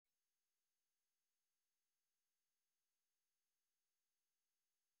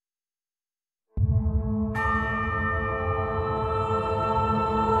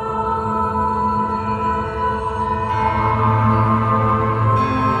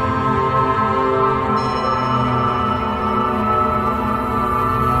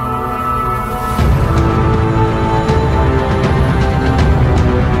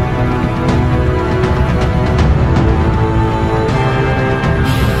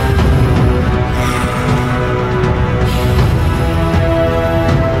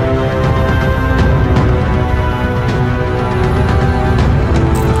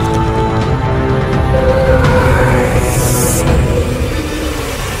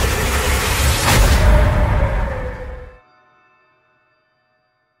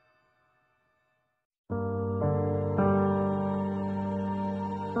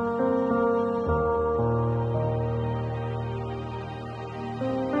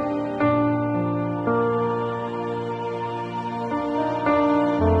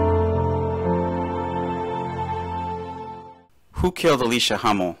Who killed Alicia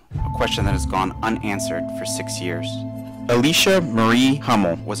Hummel? A question that has gone unanswered for 6 years. Alicia Marie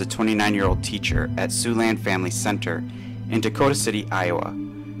Hummel was a 29-year-old teacher at Siouxland Family Center in Dakota City, Iowa,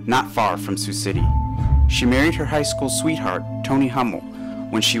 not far from Sioux City. She married her high school sweetheart, Tony Hummel,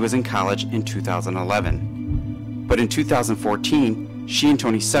 when she was in college in 2011. But in 2014, she and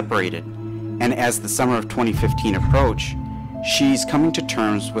Tony separated, and as the summer of 2015 approached, she's coming to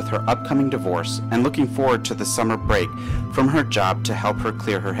terms with her upcoming divorce and looking forward to the summer break from her job to help her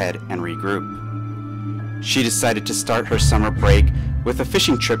clear her head and regroup. She decided to start her summer break with a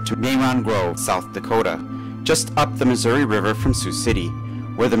fishing trip to Myron Grove, South Dakota, just up the Missouri River from Sioux City,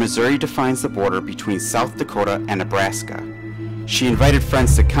 where the Missouri defines the border between South Dakota and Nebraska. She invited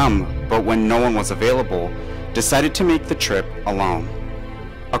friends to come, but when no one was available, decided to make the trip alone.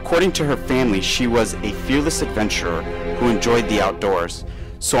 According to her family, she was a fearless adventurer who enjoyed the outdoors.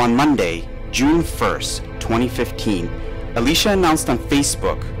 So on Monday, June 1st, 2015, Alicia announced on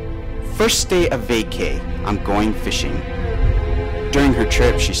Facebook, "First day of vacay, I'm going fishing." During her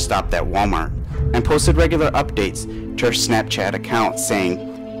trip, she stopped at Walmart and posted regular updates to her Snapchat account saying,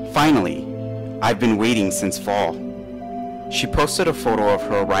 "Finally, I've been waiting since fall." She posted a photo of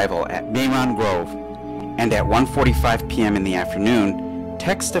her arrival at Myron Grove, and at 1:45 p.m. in the afternoon,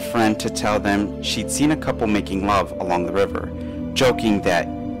 texted a friend to tell them she'd seen a couple making love along the river, joking that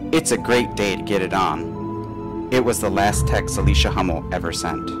it's a great day to get it on. It was the last text Alicia Hummel ever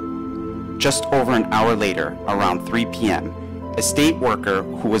sent. Just over an hour later, around 3 p.m., a state worker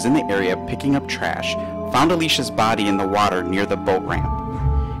who was in the area picking up trash found Alicia's body in the water near the boat ramp.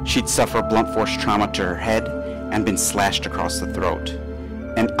 She'd suffered blunt force trauma to her head and been slashed across the throat.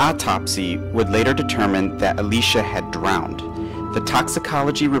 An autopsy would later determine that Alicia had drowned. The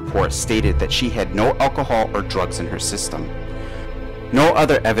toxicology report stated that she had no alcohol or drugs in her system. No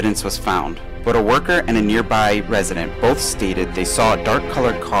other evidence was found, but a worker and a nearby resident both stated they saw a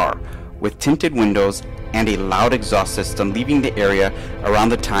dark-colored car with tinted windows and a loud exhaust system leaving the area around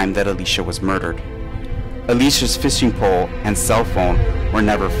the time that Alicia was murdered. Alicia's fishing pole and cell phone were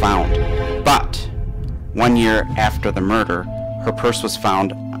never found, but 1 year after the murder, her purse was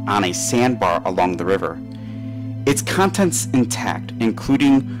found on a sandbar along the river. Its contents intact,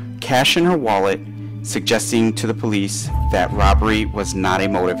 including cash in her wallet, suggesting to the police that robbery was not a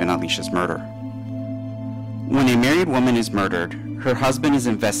motive in Alicia's murder. When a married woman is murdered, her husband is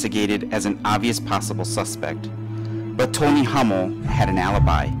investigated as an obvious possible suspect. But Tony Hummel had an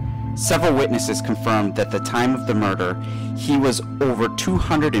alibi. Several witnesses confirmed that at the time of the murder, he was over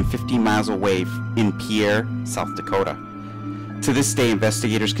 250 miles away in Pierre, South Dakota. To this day,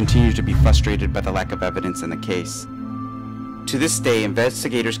 investigators continue to be frustrated by the lack of evidence in the case.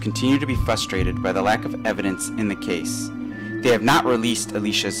 They have not released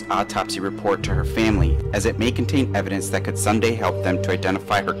Alicia's autopsy report to her family, as it may contain evidence that could someday help them to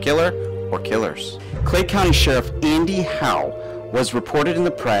identify her killer or killers. Clay County Sheriff Andy Howe was reported in the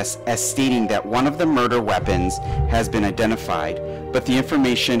press as stating that one of the murder weapons has been identified, but the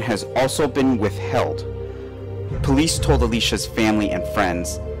information has also been withheld. Police told Alicia's family and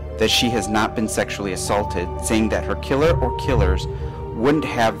friends that she has not been sexually assaulted, saying that her killer or killers wouldn't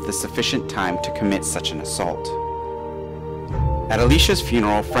have the sufficient time to commit such an assault. At Alicia's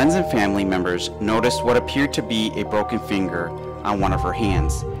funeral, friends and family members noticed what appeared to be a broken finger on one of her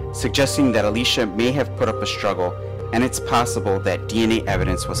hands, suggesting that Alicia may have put up a struggle, and it's possible that DNA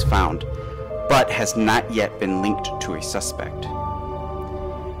evidence was found, but has not yet been linked to a suspect.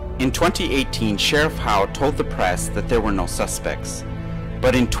 In 2018, Sheriff Howe told the press that there were no suspects.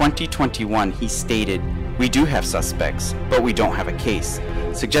 But in 2021, he stated, "We do have suspects, but we don't have a case,"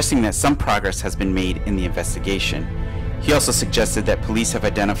 suggesting that some progress has been made in the investigation. He also suggested that police have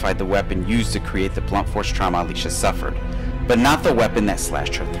identified the weapon used to create the blunt force trauma Alicia suffered, but not the weapon that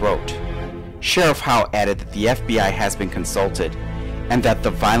slashed her throat. Sheriff Howe added that the FBI has been consulted, and that the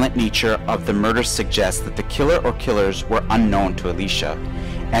violent nature of the murder suggests that the killer or killers were unknown to Alicia,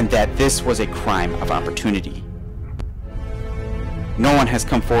 and that this was a crime of opportunity. No one has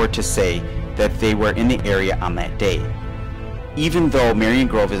come forward to say that they were in the area on that day, even though Myron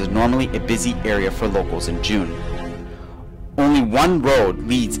Grove is normally a busy area for locals in June. Only one road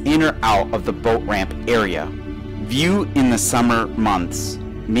leads in or out of the boat ramp area, view in the summer months,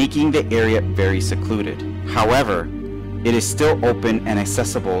 making the area very secluded. However, it is still open and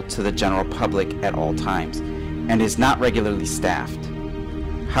accessible to the general public at all times, and is not regularly staffed.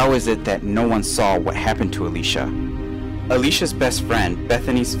 How is it that no one saw what happened to Alicia? Alicia's best friend,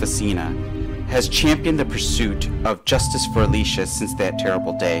 Bethany's Facina, has championed the pursuit of justice for Alicia since that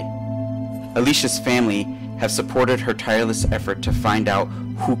terrible day. Alicia's family have supported her tireless effort to find out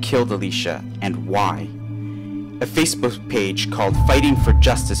who killed Alicia and why. A Facebook page called Fighting for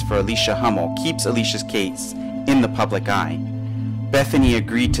Justice for Alicia Hummel keeps Alicia's case in the public eye. Bethany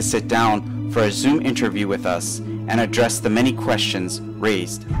agreed to sit down for a Zoom interview with us and address the many questions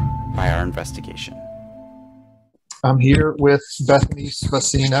raised by our investigation. I'm here with Bethany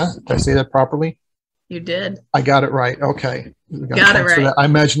Spacina. Did I say that properly? You did. I got it right. Okay. Got it right. I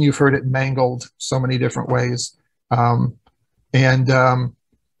imagine you've heard it mangled so many different ways.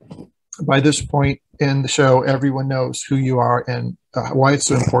 By this point in the show, everyone knows who you are and why it's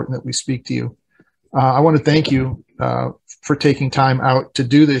so important that we speak to you. I want to thank you for taking time out to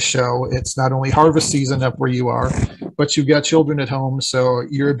do this show. It's not only harvest season up where you are, but you've got children at home, so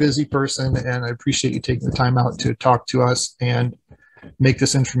you're a busy person, and I appreciate you taking the time out to talk to us and make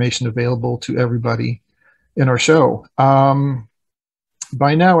this information available to everybody in our show.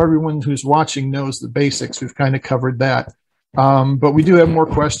 By now, everyone who's watching knows the basics. We've kind of covered that. But we do have more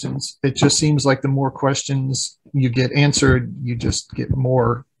questions. It just seems like the more questions you get answered, you just get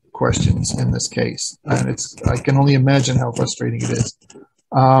more questions in this case. And I can only imagine how frustrating it is.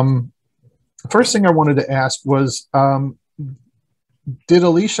 First thing I wanted to ask was, did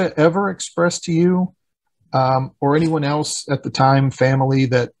Alicia ever express to you or anyone else at the time, family,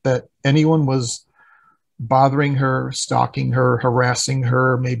 that anyone was bothering her, stalking her, harassing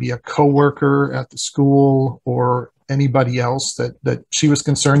her, maybe a coworker at the school or anybody else that she was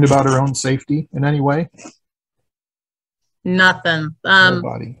concerned about her own safety in any way? Nothing.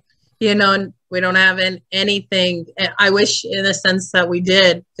 Nobody. You know, we don't have anything. I wish in a sense that we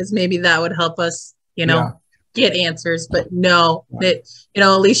did, because maybe that would help us, get answers. But no,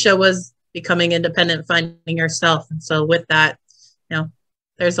 Alicia was becoming independent, finding herself. And so with that,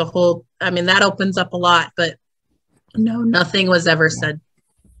 there's a whole, that opens up a lot, but no, nothing was ever said.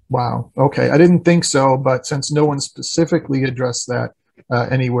 Wow. Okay. I didn't think so, but since no one specifically addressed that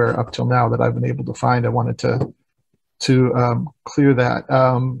anywhere up till now that I've been able to find, I wanted to clear that.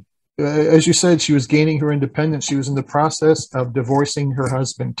 As you said, she was gaining her independence. She was in the process of divorcing her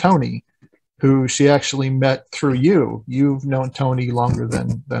husband, Tony, who she actually met through you. You've known Tony longer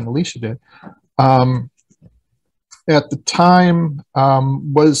than Alicia did. At the time,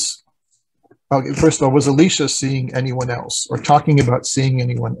 first of all, was Alicia seeing anyone else or talking about seeing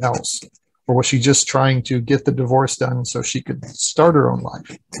anyone else? Or was she just trying to get the divorce done so she could start her own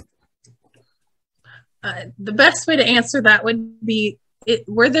life? The best way to answer that would be,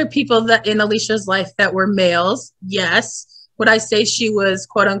 were there people that in Alicia's life that were males? Yes. Would I say she was,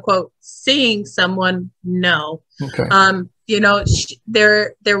 quote unquote, seeing someone? No. Okay.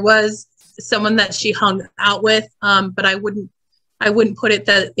 There was someone that she hung out with, but I wouldn't put it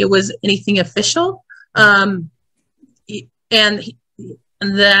that it was anything official. And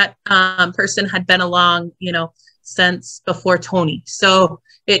that person had been along, since before Tony. So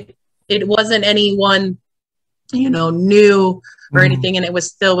it wasn't anyone, new or anything, and it was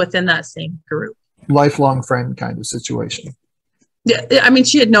still within that same group. Lifelong friend kind of situation. Yeah,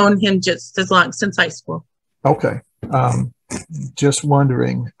 she had known him just as long since high school. Okay. Just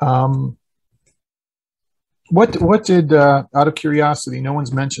wondering. What did, out of curiosity, no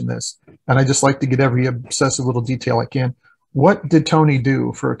one's mentioned this, and I just like to get every obsessive little detail I can. What did Tony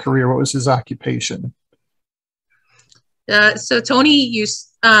do for a career? What was his occupation? So Tony used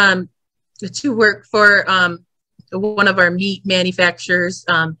to work for one of our meat manufacturers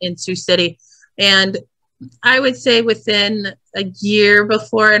in Sioux City. And I would say within a year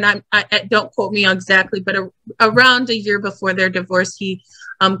before, and I don't quote me exactly, but around a year before their divorce, he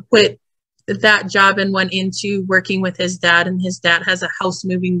quit that job and went into working with his dad, and his dad has a house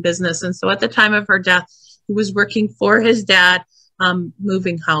moving business. And so at the time of her death, he was working for his dad,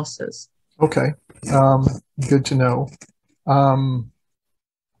 moving houses. Okay. Good to know.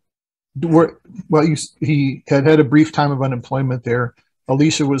 He had a brief time of unemployment there.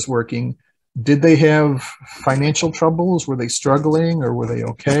 Alicia was working. Did they have financial troubles? Were they struggling, or were they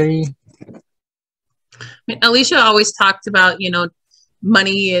okay? Alicia always talked about,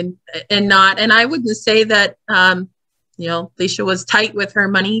 money and not, and I wouldn't say that, Alicia was tight with her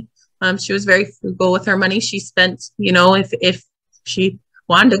money. She was very frugal with her money. She spent, if she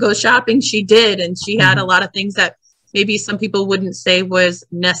wanted to go shopping, she did. And she had a lot of things that maybe some people wouldn't say was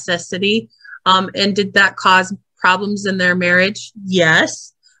necessity. And did that cause problems in their marriage?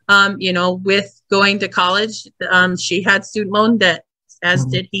 Yes. With going to college, she had student loan debt, as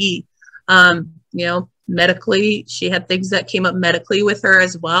did he. Medically, she had things that came up medically with her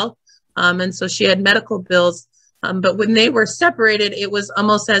as well. And so she had medical bills. But when they were separated, it was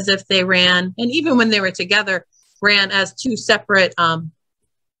almost as if they ran, and even when they were together, ran as two separate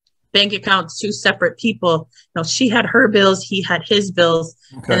bank accounts, two separate people. She had her bills, he had his bills,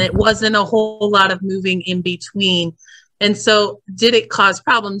 and it wasn't a whole lot of moving in between. And so did it cause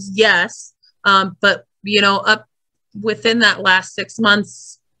problems? Yes. But, up within that last 6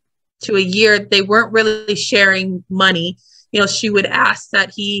 months to a year, they weren't really sharing money. She would ask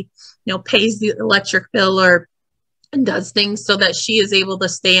that he, pays the electric bill or does things so that she is able to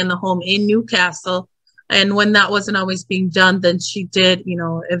stay in the home in Newcastle. And when that wasn't always being done, then she did,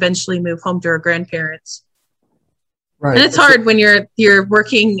 eventually move home to her grandparents. Right. And it's hard when you're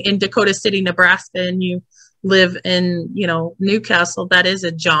working in Dakota City, Nebraska, and you live in, Newcastle. That is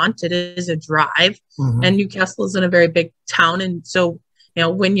a jaunt. It is a drive. And Newcastle is in a very big town. And so,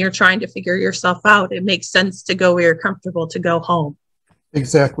 when you're trying to figure yourself out, it makes sense to go where you're comfortable, to go home.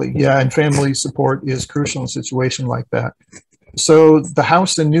 Exactly. Yeah. And family support is crucial in a situation like that. So the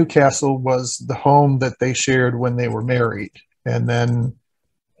house in Newcastle was the home that they shared when they were married. And then,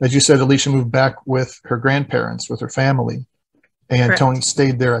 as you said, Alicia moved back with her grandparents, with her family, and Correct. Tony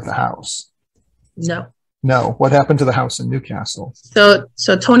stayed there at the house. No. What happened to the house in Newcastle? So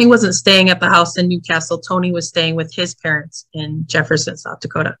Tony wasn't staying at the house in Newcastle. Tony was staying with his parents in Jefferson, South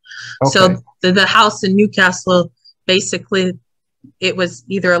Dakota. Okay. So the house in Newcastle, basically, it was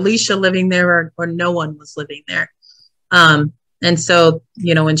either Alicia living there or no one was living there. And so,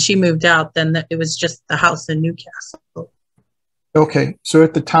 when she moved out, then it was just the house in Newcastle. Okay. So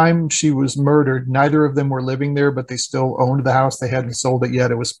at the time she was murdered, neither of them were living there, but they still owned the house. They hadn't sold it yet.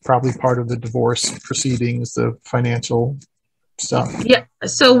 It was probably part of the divorce proceedings, the financial stuff. Yeah.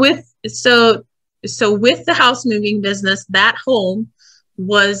 So with the house moving business, that home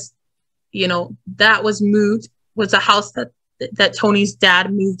was, that was moved, was a house that Tony's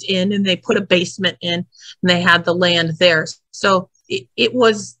dad moved in, and they put a basement in, and they had the land there. So it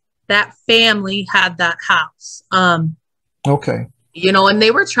was that family had that house. Okay. And they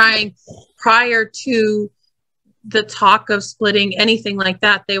were trying, prior to the talk of splitting, anything like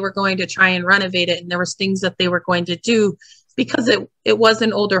that, they were going to try and renovate it. And there was things that they were going to do because it was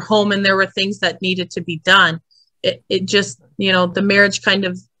an older home and there were things that needed to be done. It just, the marriage kind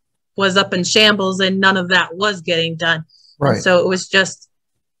of was up in shambles and none of that was getting done. Right. And so it was just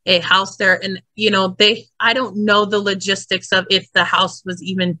a house there. And, I don't know the logistics of if the house was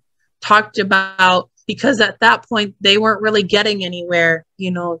even talked about, because at that point they weren't really getting anywhere,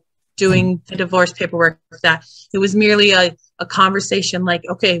 doing the divorce paperwork. That it was merely a conversation like,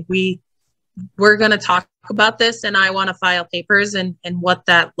 okay, we're going to talk about this and I want to file papers and what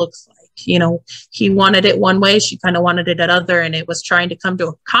that looks like. He wanted it one way, she kind of wanted it another, and it was trying to come to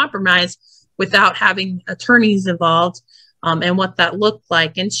a compromise without having attorneys involved. And what that looked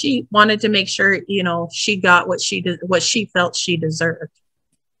like. And she wanted to make sure, she got what she felt she deserved.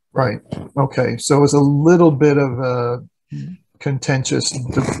 Right. Okay. So it was a little bit of a contentious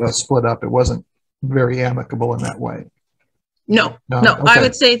split up. It wasn't very amicable in that way. No. Okay. I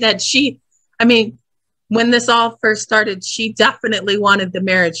would say that when this all first started, she definitely wanted the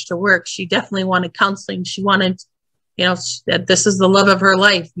marriage to work. She definitely wanted counseling. She wanted, that this is the love of her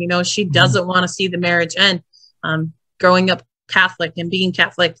life. She doesn't want to see the marriage end. Growing up Catholic and being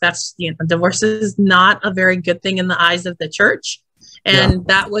Catholic, that's, divorce is not a very good thing in the eyes of the church. And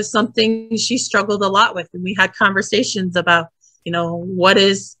that was something she struggled a lot with. And we had conversations about, what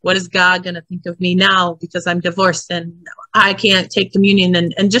is God going to think of me now because I'm divorced and I can't take communion,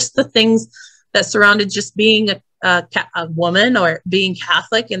 and just the things that surrounded just being a woman or being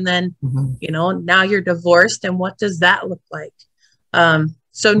Catholic. And then, now you're divorced, and what does that look like?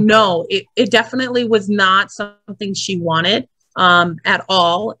 So no, it definitely was not something she wanted at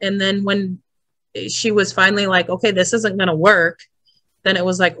all. And then when she was finally like, okay, this isn't going to work, then it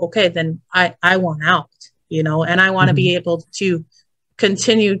was like, okay, then I want out, and I want to be able to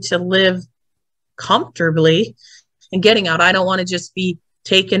continue to live comfortably and getting out. I don't want to just be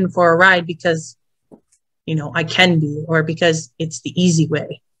taken for a ride because, I can be, or because it's the easy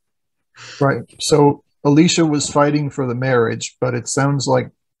way. Right. So Alicia was fighting for the marriage, but it sounds like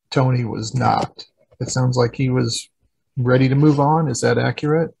Tony was not. It sounds like he was ready to move on. Is that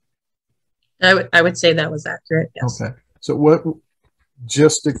accurate? I would say that was accurate. Yes. Okay. So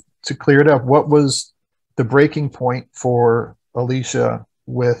just to clear it up, what was the breaking point for Alicia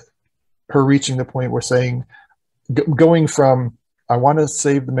with her reaching the point where saying, going from, I want to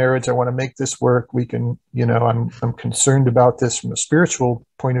save the marriage, I want to make this work, we can, I'm concerned about this from a spiritual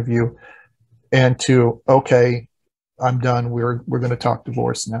point of view, and to, okay, I'm done. We're going to talk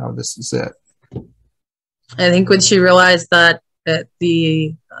divorce now. This is it. I think when she realized that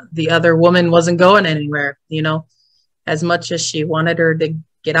the other woman wasn't going anywhere, as much as she wanted her to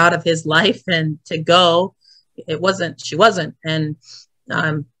get out of his life and to go, she wasn't. And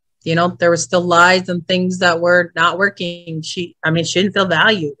you know, there were still lies and things that were not working. She didn't feel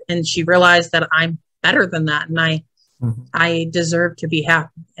valued, and she realized that I'm better than that. And I deserve to be happy,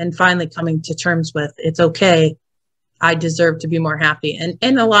 and finally coming to terms with it's okay. I deserve to be more happy. And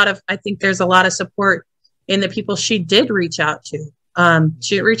I think there's a lot of support in the people she did reach out to.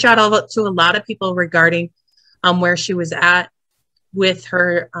 She reached out to a lot of people regarding where she was at with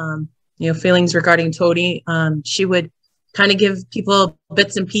her, feelings regarding Tony. She would kind of give people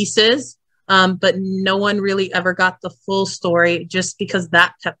bits and pieces, but no one really ever got the full story, just because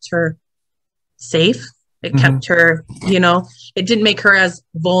that kept her safe. It kept her, it didn't make her as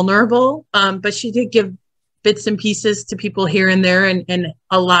vulnerable, but she did give bits and pieces to people here and there, and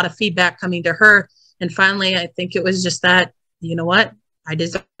a lot of feedback coming to her. And finally, I think it was just that, you know what, I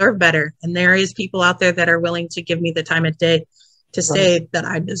deserve better. And there is people out there that are willing to give me the time of day to say that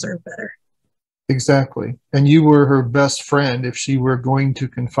I deserve better. Exactly. And you were her best friend. If she were going to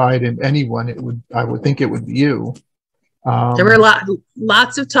confide in anyone, I would think it would be you. There were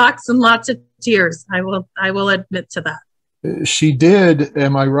lots of talks and lots of tears. I will admit to that. She did.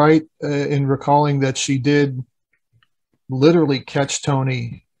 Am I right in recalling that she did literally catch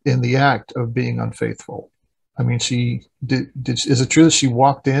Tony in the act of being unfaithful? I mean, she did. Is it true that she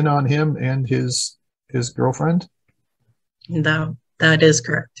walked in on him and his girlfriend? No, that is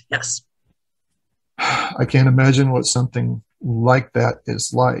correct. Yes. I can't imagine what something like that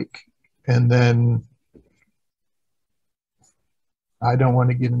is like. And then I don't want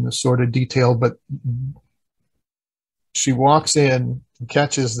to get into sort of detail, but she walks in and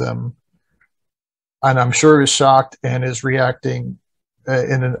catches them, and I'm sure is shocked and is reacting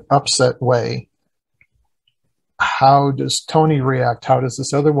in an upset way. How does Tony react? How does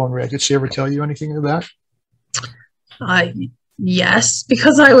this other one react? Did she ever tell you anything of that? Yes,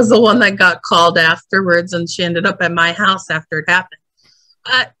 because I was the one that got called afterwards, and she ended up at my house after it happened.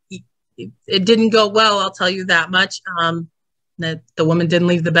 It didn't go well, I'll tell you that much. That the woman didn't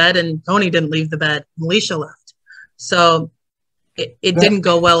leave the bed, and Tony didn't leave the bed, and Alicia left. So it didn't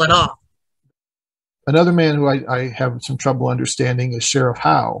go well at all. Another man who I have some trouble understanding is Sheriff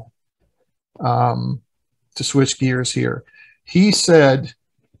Howe. To switch gears here, he said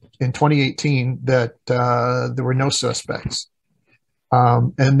in 2018 that there were no suspects.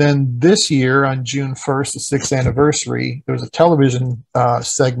 And then this year on June 1st, the 6th anniversary, there was a television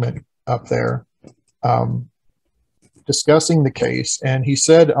segment up there discussing the case. And he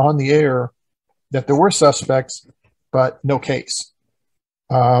said on the air that there were suspects, but no case.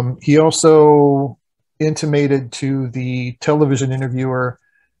 He also intimated to the television interviewer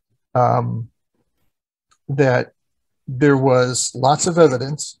that there was lots of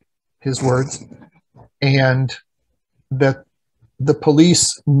evidence, his words, and that the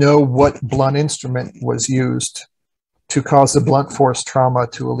police know what blunt instrument was used to cause the blunt force trauma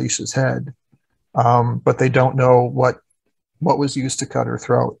to Alicia's head, but they don't know what was used to cut her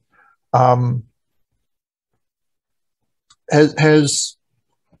throat. And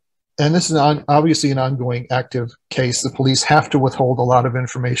this is obviously an ongoing active case. The police have to withhold a lot of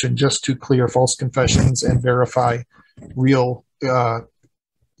information just to clear false confessions and verify real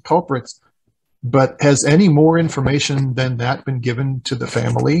culprits. But has any more information than that been given to the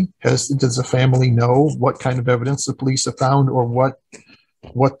family? Does the family know what kind of evidence the police have found, or what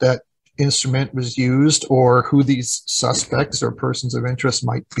that instrument was used, or who these suspects or persons of interest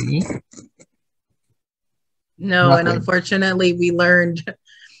might be? No, Nothing. And unfortunately, we learned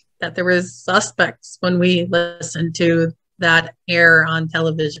that there was suspects when we listened to that air on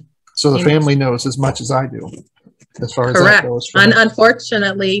television. So the family knows as much as I do, as far as correct. That goes. And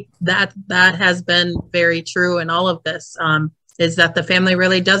unfortunately, that has been very true in all of this, is that the family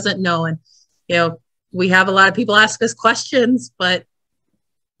really doesn't know. And, we have a lot of people ask us questions, but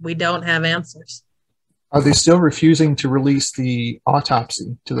we don't have answers. Are they still refusing to release the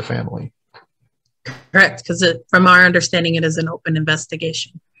autopsy to the family? Correct, because from our understanding, it is an open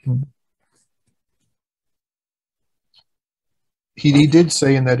investigation. He did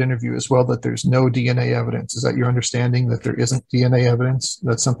say in that interview as well that there's no DNA evidence. Is that your understanding, that there isn't DNA evidence?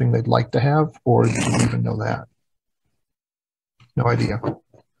 That's something they'd like to have, or do you even know that? No idea.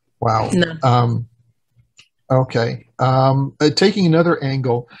 Wow. No. Okay. Taking another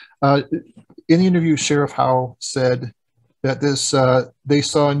angle, in the interview, Sheriff Howe said that they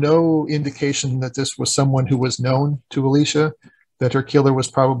saw no indication that this was someone who was known to Alicia, that her killer was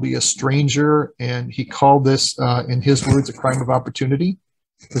probably a stranger, and he called this, in his words, a crime of opportunity,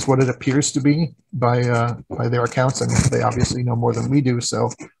 is what it appears to be by their accounts. And they obviously know more than we do.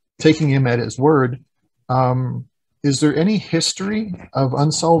 So taking him at his word, is there any history of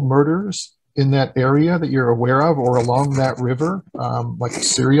unsolved murders in that area that you're aware of, or along that river, like a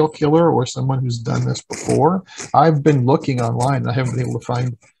serial killer or someone who's done this before? I've been looking online and I haven't been able to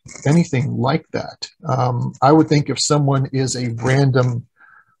find anything like that. I would think if someone is a random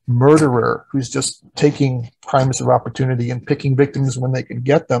murderer who's just taking crimes of opportunity and picking victims when they can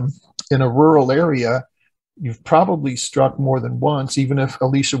get them in a rural area, you've probably struck more than once. Even if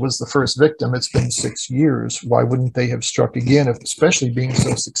Alicia was the first victim, it's been 6 years. Why wouldn't they have struck again, if, especially being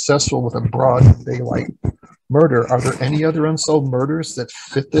so successful with a broad daylight murder? Are there any other unsolved murders that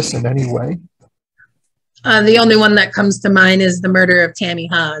fit this in any way? The only one that comes to mind is the murder of Tammy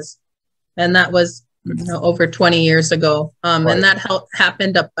Haas. And that was over 20 years ago. Right. And that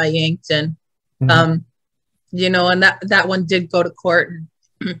happened up by Yankton. Mm-hmm. And that one did go to court. And,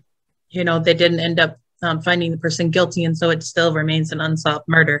 they didn't end up finding the person guilty. And so it still remains an unsolved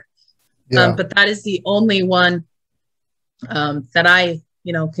murder. Yeah. But that is the only one that I,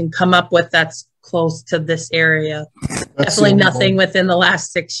 can come up with that's close to this area. That's definitely nothing within the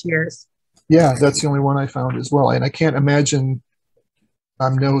last 6 years. Yeah, that's the only one I found as well. And I can't imagine,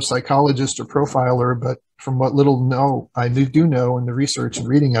 I'm no psychologist or profiler, but from what little I do know in the research and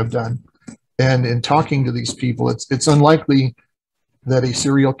reading I've done, and in talking to these people, it's unlikely that a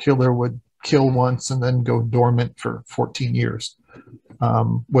serial killer would kill once and then go dormant for 14 years,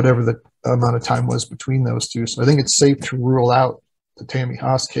 whatever the amount of time was between those two. So I think it's safe to rule out the Tammy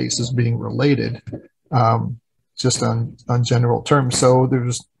Haas case as being related, just on general terms. So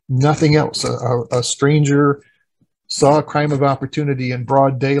there's nothing else. A stranger saw a crime of opportunity in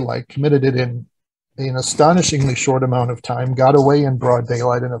broad daylight, committed it in an astonishingly short amount of time, got away in broad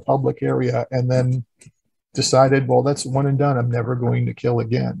daylight in a public area, and then decided, well, that's one and done. I'm never going to kill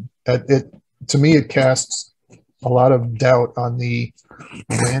again. To me, it casts a lot of doubt on the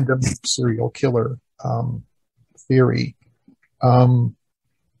random serial killer theory.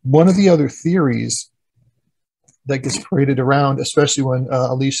 One of the other theories that gets paraded around, especially when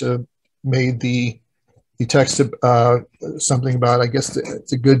Alicia made the text something about, I guess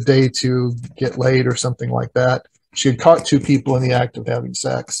it's a good day to get laid or something like that. She had caught two people in the act of having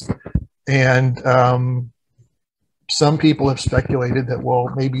sex. And some people have speculated that, well,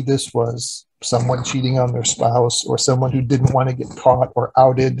 maybe this was someone cheating on their spouse, or someone who didn't want to get caught or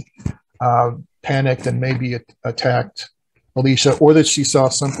outed, panicked and maybe attacked Alicia, or that she saw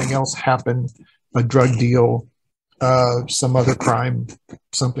something else happen, a drug deal, some other crime,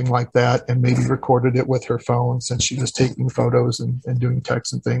 something like that, and maybe recorded it with her phone since she was taking photos and doing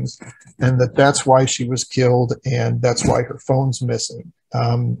texts and things, and that's why she was killed, and that's why her phone's missing.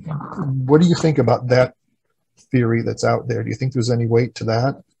 What do you think about that theory that's out there? Do you think there's any weight to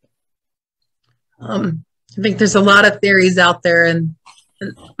that? I think there's a lot of theories out there, and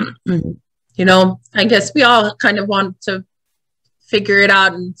I guess we all kind of want to figure it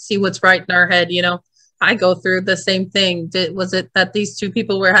out and see what's right in our head. I go through the same thing. Was it that these two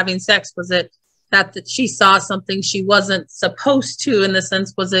people were having sex? Was it that she saw something she wasn't supposed to, in the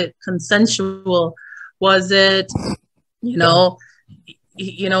sense, was it consensual? Was it,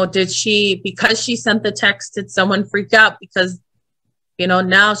 did she, because she sent the text, did someone freak out? Because,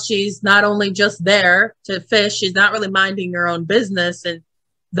 now she's not only just there to fish, she's not really minding her own business. And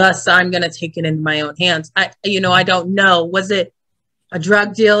thus I'm going to take it into my own hands. I don't know. Was it a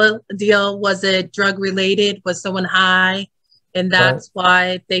drug deal? Was it drug related? Was someone high? And that's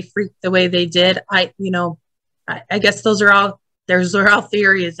why they freaked the way they did. I guess those are all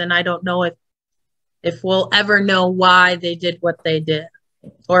theories. And I don't know if we'll ever know why they did what they did,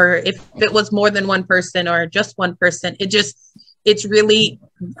 or if it was more than one person or just one person. It's really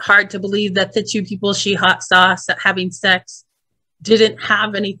hard to believe that the two people she saw having sex didn't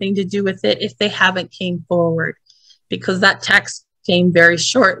have anything to do with it if they haven't came forward, because that text came very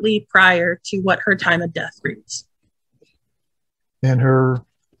shortly prior to what her time of death reads. And her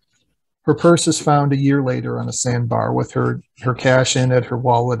purse is found a year later on a sandbar with her cash in it, her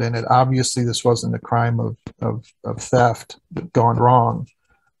wallet in it. Obviously, this wasn't a crime of theft gone wrong,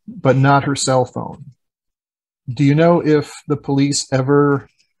 but not her cell phone. Do you know if the police ever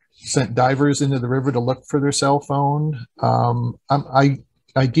sent divers into the river to look for their cell phone?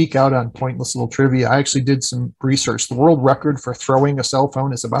 I geek out on pointless little trivia. I actually did some research. The world record for throwing a cell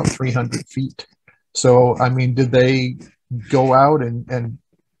phone is about 300 feet. So, did they go out and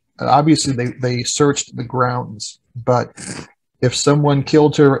obviously they searched the grounds, but if someone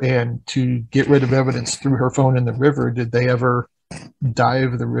killed her and to get rid of evidence threw her phone in the river, did they ever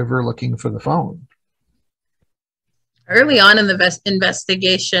dive the river looking for the phone? Early on in the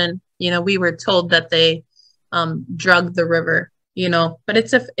investigation, we were told that they drugged the river, but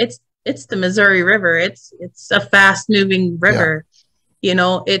it's the Missouri River. It's a fast moving river.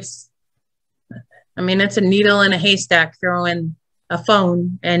 Yeah. I mean, it's a needle in a haystack, throwing a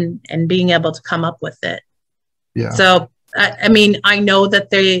phone and being able to come up with it. Yeah. So, I mean, I know that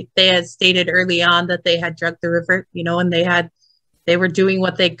they had stated early on that they had drugged the river, you know, and they were doing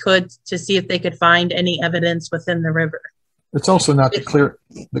what they could to see if they could find any evidence within the river. It's also not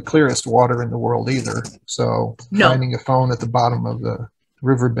the clearest water in the world either. So finding a phone at the bottom of the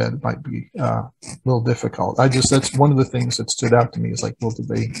riverbed might be a little difficult. That's one of the things that stood out to me is like, well, did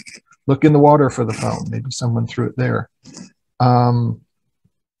they look in the water for the phone? Maybe someone threw it there.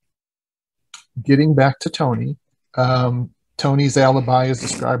 Getting back to Tony, Tony's alibi is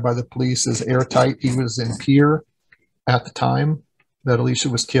described by the police as airtight. He was in Pierre at the time that Alicia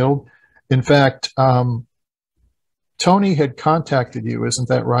was killed. In fact, Tony had contacted you, isn't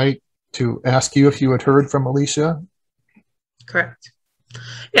that right, to ask you if you had heard from Alicia? Correct.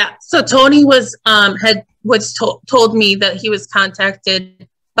 Yeah. So Tony was told me that he was contacted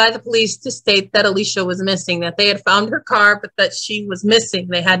by the police to state that Alicia was missing, that they had found her car, but that she was missing.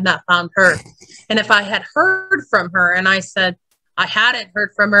 They had not found her. And if I had heard from her, and I said, I hadn't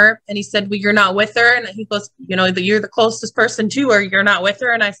heard from her. And he said, well, you're not with her. And he goes, you know, you're the closest person to her. You're not with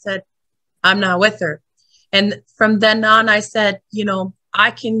her. And I said, I'm not with her. And from then on, I said, you know,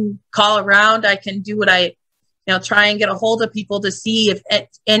 I can call around. I can do what try and get a hold of people to see if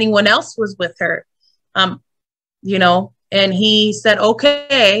anyone else was with her, you know. And he said,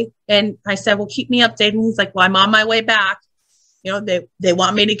 okay. And I said, well, keep me updated. And he's like, well, I'm on my way back. You know, they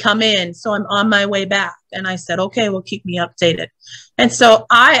want me to come in. So I'm on my way back. And I said, okay, well, keep me updated. And so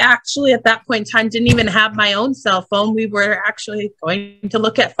I actually, at that point in time, didn't even have my own cell phone. We were actually going to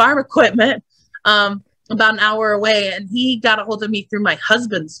look at farm equipment about an hour away. And he got a hold of me through my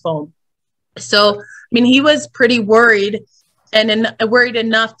husband's phone. So, I mean, he was pretty worried and worried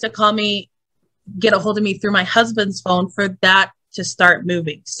enough to call me, get a hold of me through my husband's phone for that to start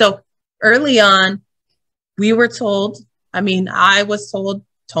moving. So early on, we were told, I mean, I was told,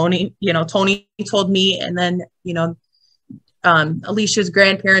 Tony told me, and then, you know, Alicia's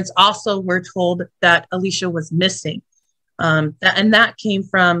grandparents also were told that Alicia was missing. That came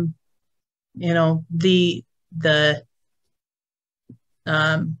from, you know, the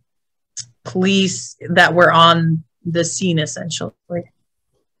police that were on the scene, essentially.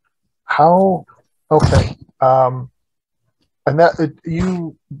 Okay. And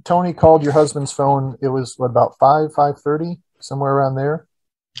Tony called your husband's phone. It was what, about 5:30, somewhere around there?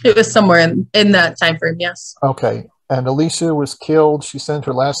 It was somewhere in that time frame, yes. Okay. And Alicia was killed. She sent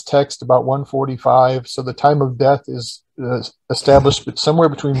her last text about 1:45. So the time of death is established somewhere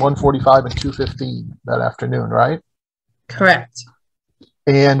between 1:45 and 2:15 that afternoon, right? Correct.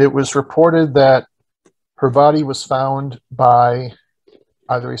 And it was reported that her body was found by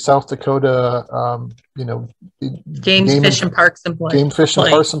either a South Dakota, Game Fish and Parks employee. Game Fish and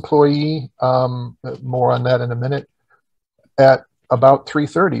Parks employee. More on that in a minute. At about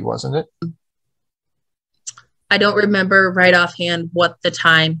 3:30, wasn't it? I don't remember right offhand what the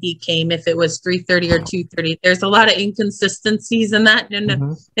time he came, if it was 3:30 or 2:30. There's a lot of inconsistencies in that.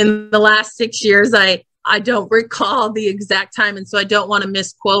 And in the last 6 years, I don't recall the exact time. And so I don't want to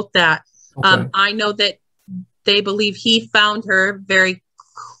misquote that. Okay. I know that they believe he found her very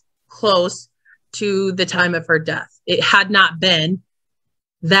close to the time of her death. It had not been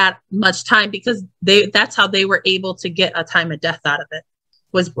that much time because that's how they were able to get a time of death out of it,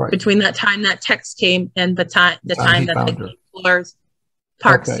 was right between that time that text came and the time that the Explorers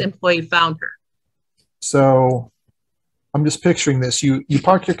Parks employee found her. So I'm just picturing this. You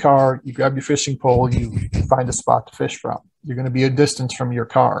park your car, you grab your fishing pole, you find a spot to fish from. You're going to be a distance from your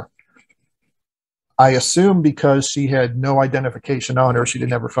car. I assume because she had no identification on her, she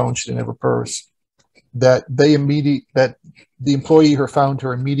didn't have her phone, she didn't have her purse, that the employee who found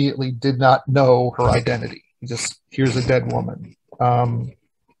her immediately did not know her identity. Just, here's a dead woman. And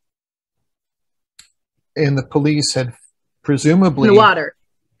the police had presumably... In the water.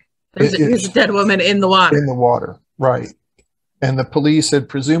 There's a dead woman in the water. In the water, right. And the police had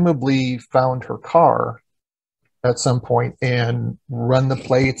presumably found her car at some point and run the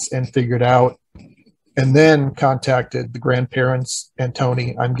plates and figured out, and then contacted the grandparents and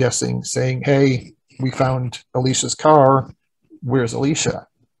Tony, I'm guessing, saying, hey, we found Alicia's car. Where's Alicia?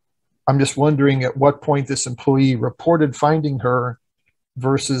 I'm just wondering at what point this employee reported finding her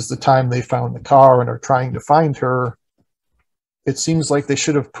versus the time they found the car and are trying to find her. It seems like they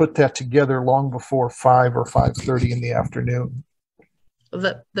should have put that together long before 5 or 5:30 in the afternoon.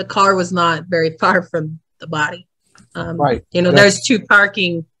 The car was not very far from the body. Right. You know, there's two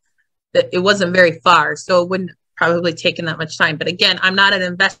parking. It wasn't very far, so it wouldn't probably taken that much time. But again, I'm not an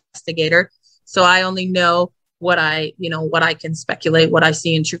investigator, so I only know what I can speculate, what I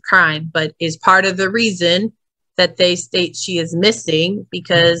see in true crime, but is part of the reason that they state she is missing,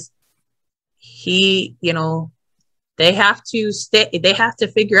 because he, they have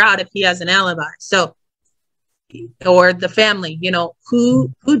to figure out if he has an alibi. So, or the family,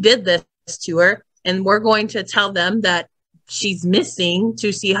 who did this to her, and we're going to tell them that she's missing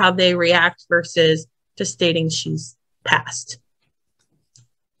to see how they react versus just stating she's passed.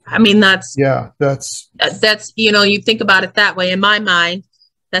 I mean, that's you think about it that way. In my mind,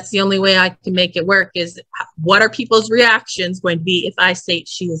 that's the only way I can make it work, is what are people's reactions going to be if I say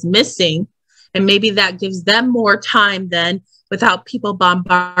she is missing? And maybe that gives them more time then, without people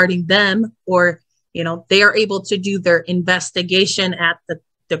bombarding them, or, they are able to do their investigation at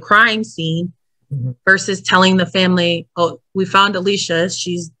the crime scene, versus telling the family, oh, we found Alicia,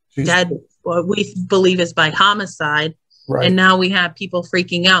 she's dead, what we believe is by homicide. Right. And now we have people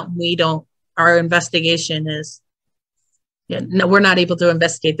freaking out. Our investigation is, no, we're not able to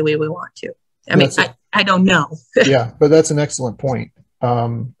investigate the way we want to. I don't know. Yeah, but that's an excellent point.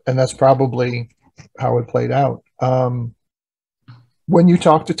 And that's probably how it played out. When you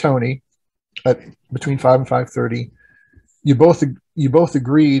talked to Tony at between 5 and 5:30, you both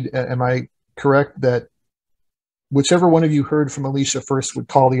agreed, am I correct, that whichever one of you heard from Alicia first would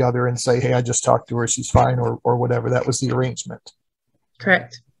call the other and say, hey, I just talked to her, she's fine, or whatever. That was the arrangement.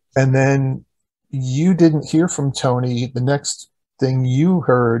 Correct. And then you didn't hear from Tony. The next thing you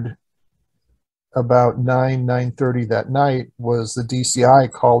heard about 9:30 that night was the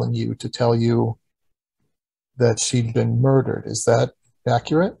DCI calling you to tell you that she'd been murdered. Is that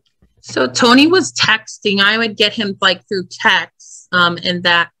accurate? So Tony was texting. I would get him through text,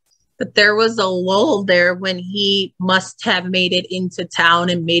 but there was a lull there when he must have made it into town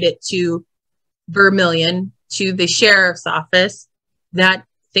and made it to Vermilion, to the sheriff's office, that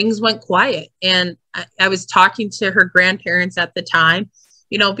things went quiet. And I was talking to her grandparents at the time,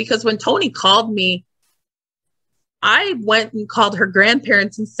 because when Tony called me, I went and called her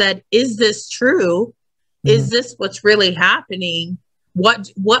grandparents and said, is this true? Is this what's really happening?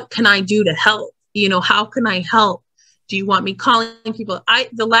 What can I do to help? How can I help? Do you want me calling people?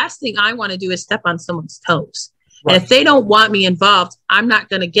 The last thing I want to do is step on someone's toes. Right. And if they don't want me involved, I'm not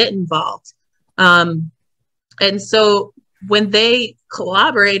going to get involved. And so when they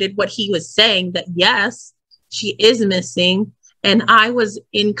corroborated what he was saying, that yes, she is missing, and I was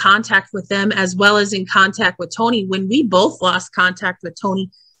in contact with them as well as in contact with Tony. When we both lost contact with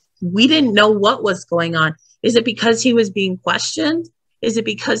Tony, we didn't know what was going on. Is it because he was being questioned? Is it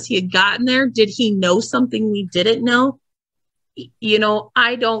because he had gotten there? Did he know something we didn't know?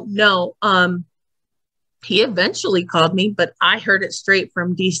 I don't know. He eventually called me, but I heard it straight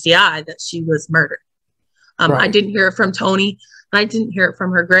from DCI that she was murdered. Right. I didn't hear it from Tony. I didn't hear it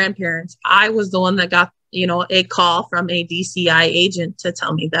from her grandparents. I was the one that got, a call from a DCI agent to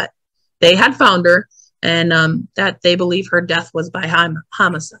tell me that they had found her, and that they believe her death was by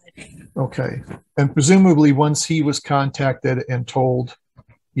homicide. Okay. And presumably once he was contacted and told,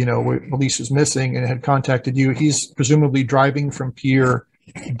 Alicia's missing, and had contacted you, he's presumably driving from Pierre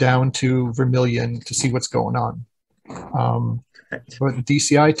down to Vermilion to see what's going on. But the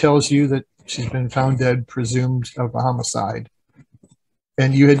DCI tells you that she's been found dead, presumed of a homicide.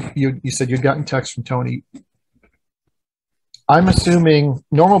 And you said you'd gotten text from Tony. I'm assuming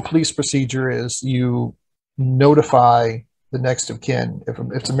normal police procedure is you notify the next of kin. If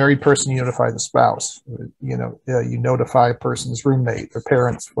it's a married person, you notify the spouse. You notify a person's roommate or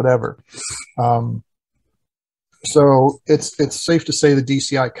parents, whatever. So it's safe to say the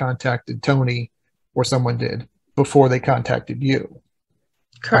DCI contacted Tony, or someone did, before they contacted you.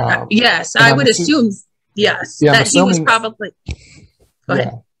 Correct. Yes, I would assume. Yes, yeah, that he was probably. Go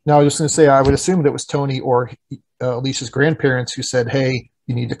ahead. No, I was just going to say, I would assume that it was Tony or Alicia's grandparents who said, hey,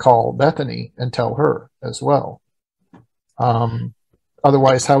 you need to call Bethany and tell her as well.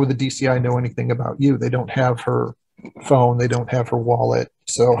 Otherwise, how would the DCI know anything about you? They don't have her phone. They don't have her wallet.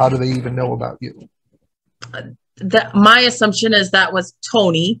 So how do they even know about you? My assumption is that was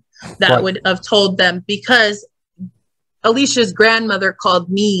Tony that would have told them, because Alicia's grandmother called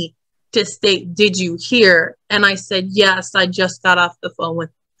me to state, did you hear? And I said, yes, I just got off the phone with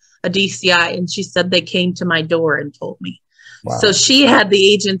a DCI. And she said they came to my door and told me. Wow. So she had the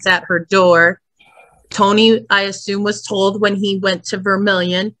agents at her door. Tony, I assume, was told when he went to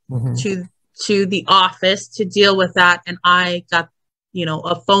Vermilion to the office to deal with that. And I got,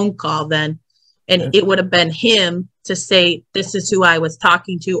 a phone call then. And it would have been him to say, this is who I was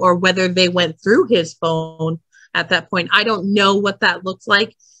talking to, or whether they went through his phone at that point. I don't know what that looks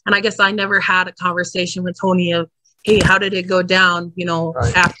like. And I guess I never had a conversation with Tony of, hey, how did it go down,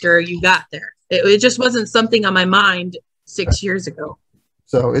 after you got there? it just wasn't something on my mind 6 years ago.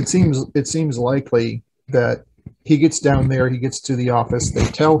 So it seems likely that he gets down there, he gets to the office, they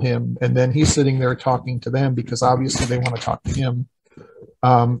tell him, and then he's sitting there talking to them because obviously they want to talk to him,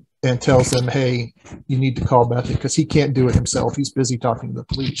 and tells them, hey, you need to call Bethany because he can't do it himself. He's busy talking to the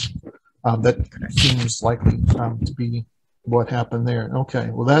police. That seems likely to be what happened there. Okay,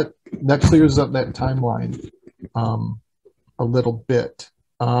 well that clears up that timeline a little bit.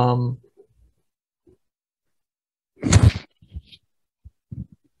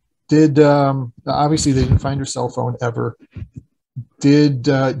 Obviously they didn't find her cell phone ever.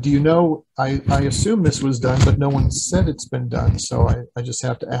 Do you know, I assume this was done, but no one said it's been done, so I just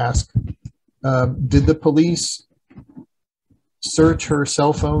have to ask, did the police search her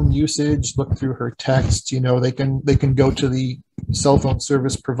cell phone usage, look through her texts? You know, they can go to the cell phone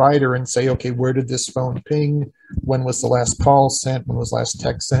service provider and say, okay, where did this phone ping? When was the last call sent? When was the last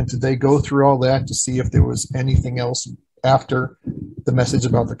text sent? Did they go through all that to see if there was anything else after the message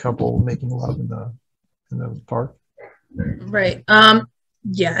about the couple making love in the park? Right.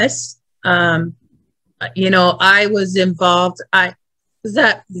 Yes. You know, I was involved. After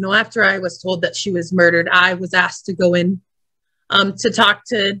I was told that she was murdered, I was asked to go in to talk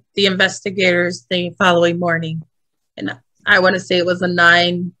to the investigators the following morning. And I want to say it was a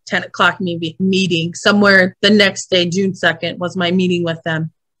 9-10 o'clock meeting. Somewhere the next day, June 2nd, was my meeting with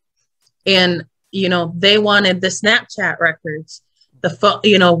them. And, you know, they wanted the Snapchat records,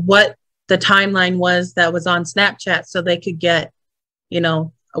 what the timeline was that was on Snapchat, so they could get, you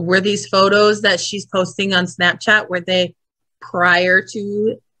know, were these photos that she's posting on Snapchat, were they prior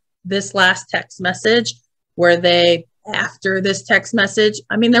to this last text message? Were they after this text message?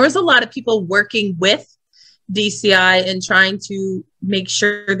 I mean, there was a lot of people working with DCI and trying to make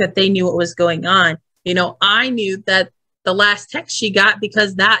sure that they knew what was going on. You know, I knew that the last text she got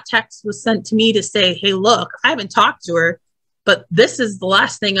because that text was sent to me to say, hey, look, I haven't talked to her, but this is the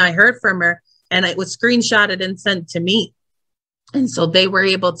last thing I heard from her. And it was screenshotted and sent to me. And so they were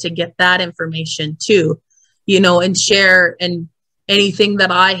able to get that information too, you know, and share, and anything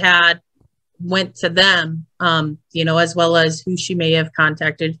that I had went to them, you know, as well as who she may have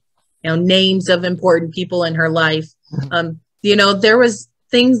contacted, you know, names of important people in her life. You know, there was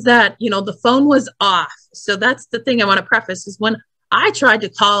things that, you know, the phone was off. So that's the thing I want to preface is when I tried to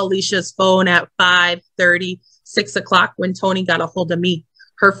call Alicia's phone at 5:30, 6 o'clock when Tony got a hold of me,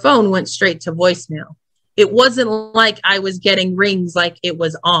 her phone went straight to voicemail. It wasn't like I was getting rings like it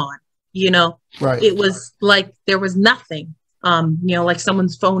was on, you know. Right. It was like there was nothing, you know, like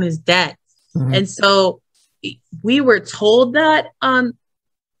someone's phone is dead. And so we were told that,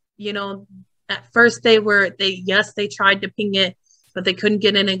 you know, at first they tried to ping it, but they couldn't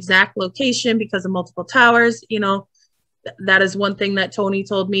get an exact location because of multiple towers. You know, that is one thing that Tony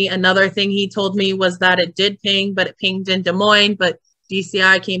told me. Another thing he told me was that it did ping, but it pinged in Des Moines, but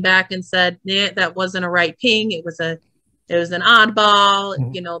DCI came back and said, nah, that wasn't a right ping. It was an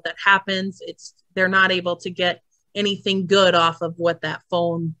oddball, you know, that happens. They're not able to get anything good off of what that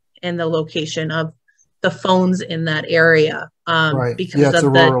phone and the location of the phones in that area, right. Because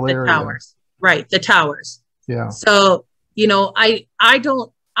of the towers. Right. The towers. Yeah. So, you know, I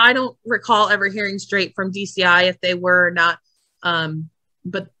don't recall ever hearing straight from DCI if they were or not.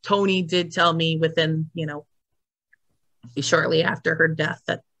 But Tony did tell me within, you know, shortly after her death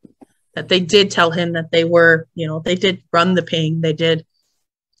that they did tell him that they were, you know, they did run the ping. They did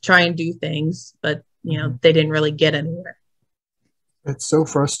try and do things, but, you know, they didn't really get anywhere. It's so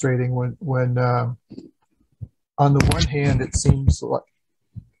frustrating when on the one hand, it seems like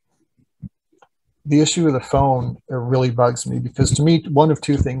the issue of the phone, it really bugs me because to me, one of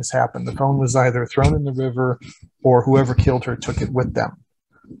two things happened. The phone was either thrown in the river or whoever killed her took it with them,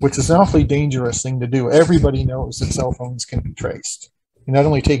 which is an awfully dangerous thing to do. Everybody knows that cell phones can be traced. You're not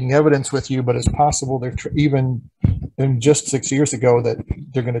only taking evidence with you, but it's possible they're even in just 6 years ago that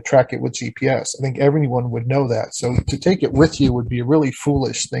they're going to track it with GPS. I think everyone would know that. So to take it with you would be a really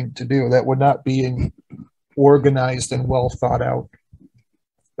foolish thing to do. That would not be an organized and well thought out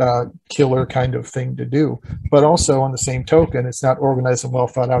killer kind of thing to do. But also on the same token, it's not organized and well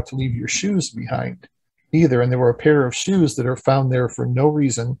thought out to leave your shoes behind either. And there were a pair of shoes that are found there for no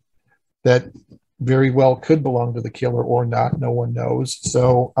reason that very well could belong to the killer or not. No one knows.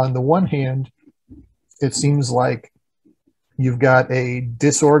 So on the one hand, it seems like you've got a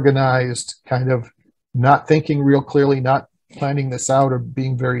disorganized kind of not thinking real clearly, not planning this out, or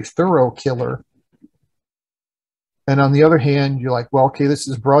being very thorough killer. And on the other hand, you're like, well, okay, this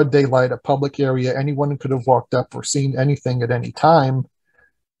is broad daylight, a public area. Anyone could have walked up or seen anything at any time.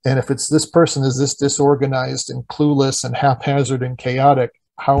 And if it's this person is this disorganized and clueless and haphazard and chaotic,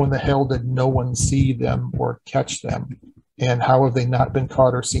 how in the hell did no one see them or catch them? And how have they not been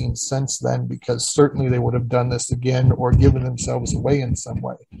caught or seen since then? Because certainly they would have done this again or given themselves away in some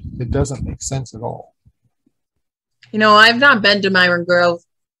way. It doesn't make sense at all. You know, I've not been to Myron Grove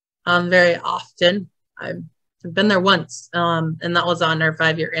very often. I've been there once, and that was on our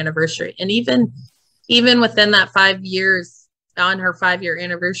 5-year anniversary. And even within that 5 years, on her 5-year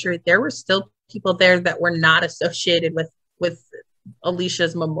anniversary, there were still people there that were not associated with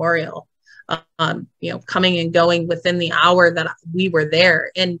Alicia's memorial. You know, coming and going within the hour that we were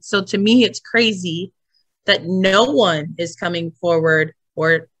there. And so to me, it's crazy that no one is coming forward,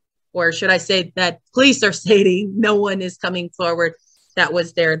 or should I say that police are stating no one is coming forward that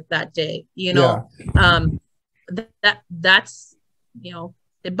was there that day. You know, that's, you know,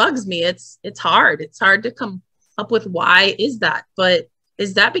 it bugs me. It's hard. It's hard to come up with why is that, but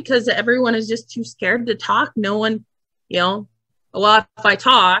is that because everyone is just too scared to talk? No one, you know, well, if I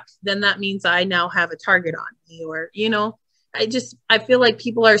talk, then that means I now have a target on me, or, you know, I feel like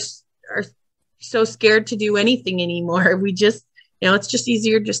people are so scared to do anything anymore. We just, you know, it's just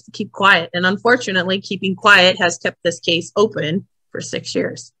easier just to keep quiet. And unfortunately, keeping quiet has kept this case open for 6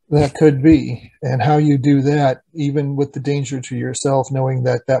 years. That could be. And how you do that, even with the danger to yourself, knowing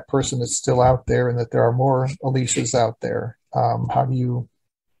that that person is still out there and that there are more Alicias out there. How do you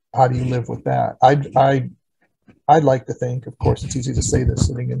live with that? I'd like to think, of course, it's easy to say this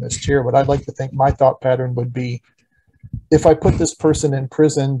sitting in this chair, but I'd like to think my thought pattern would be, if I put this person in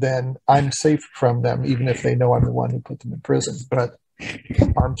prison, then I'm safe from them, even if they know I'm the one who put them in prison. But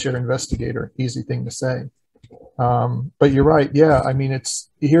armchair investigator, easy thing to say. But you're right. Yeah. I mean,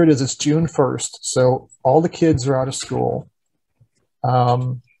 here it is. It's June 1st. So all the kids are out of school.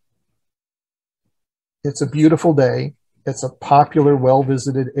 It's a beautiful day. It's a popular,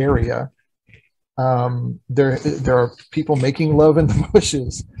 well-visited area. There are people making love in the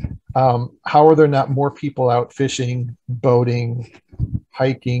bushes. How are there not more people out fishing, boating,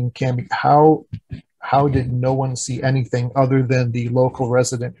 hiking, camping? How did no one see anything other than the local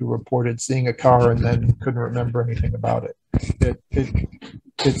resident who reported seeing a car and then couldn't remember anything about it?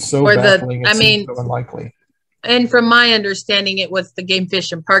 It's so baffling. It seems so unlikely. And from my understanding, it was the Game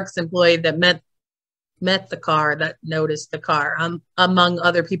Fish and Parks employee that met the car, that noticed the car, among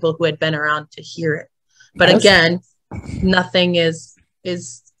other people who had been around to hear it. But again, nothing is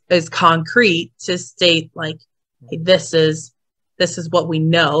concrete to state like, hey, this is what we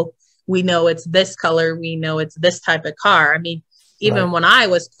know. We know it's this color. We know it's this type of car. I mean, even when I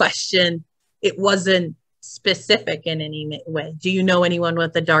was questioned, it wasn't specific in any way. Do you know anyone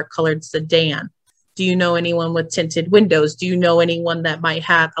with a dark colored sedan? Do you know anyone with tinted windows? Do you know anyone that might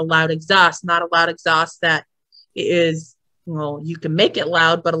have a loud exhaust, not a loud exhaust that is, well, you can make it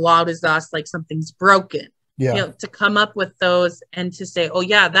loud, but a loud exhaust like something's broken. Yeah. You know, to come up with those and to say, oh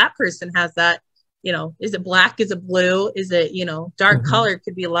yeah, that person has that, you know, is it black? Is it blue? Is it, you know, dark color? It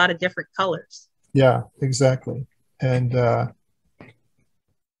could be a lot of different colors. Yeah, exactly. And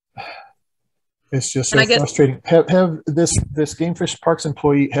it's just so frustrating. Have this Game Fish Parks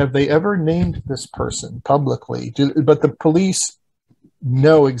employee, have they ever named this person publicly? But the police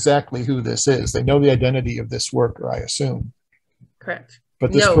know exactly who this is. They know the identity of this worker, I assume. Correct.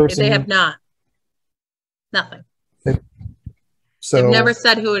 But this person, they have not. Nothing. So they've never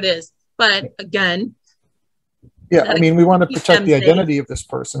said who it is. But again, yeah, I mean, we want to protect the identity of this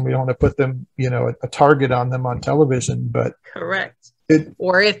person. We don't want to put them, you know, a target on them on television. But correct.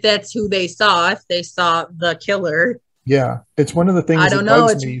 Or if that's who they saw, if they saw the killer. Yeah, it's one of the things. I don't know.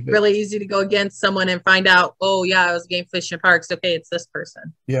 It's really easy to go against someone and find out, oh yeah, I was Game Fish and Parks. Okay, it's this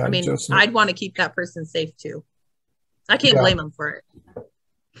person. Yeah, I mean, I'd want to keep that person safe too. I can't blame them for it.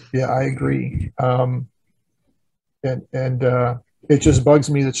 Yeah, I agree. It just bugs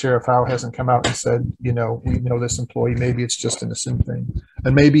me that Sheriff Howe hasn't come out and said, you know, we know this employee. Maybe it's just an assumed thing,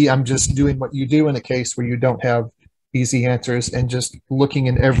 and maybe I'm just doing what you do in a case where you don't have easy answers and just looking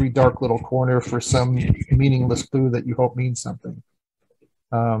in every dark little corner for some meaningless clue that you hope means something.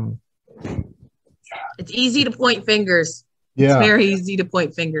 It's easy to point fingers. Yeah, it's very easy to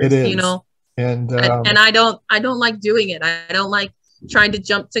point fingers. It is. You know, and I don't like doing it. I don't like trying to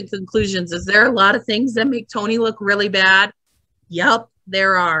jump to conclusions. Is there a lot of things that make Tony look really bad? Yep,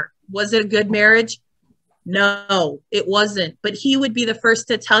 there are. Was it a good marriage? No, it wasn't. But he would be the first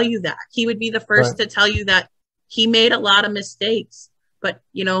to tell you that. He would be the first to tell you that he made a lot of mistakes. But,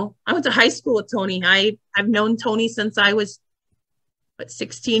 you know, I went to high school with Tony. I've known Tony since I was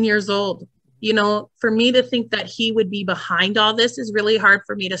 16 years old. You know, for me to think that he would be behind all this is really hard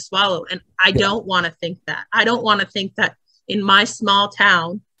for me to swallow. And I don't want to think that. I don't want to think that in my small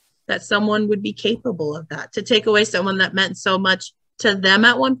town that someone would be capable of that, to take away someone that meant so much to them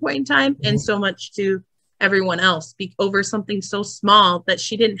at one point in time, and so much to everyone else over something so small that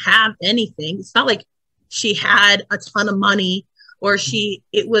she didn't have anything. It's not like she had a ton of money, or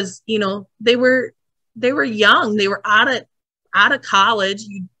it was, you know, they were young, they were out of college.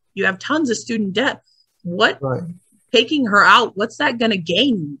 You have tons of student debt. Taking her out, what's that going to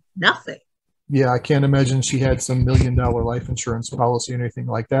gain? Nothing. Yeah, I can't imagine she had some $1 million life insurance policy or anything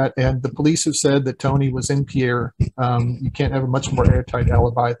like that. And the police have said that Tony was in Pierre. You can't have a much more airtight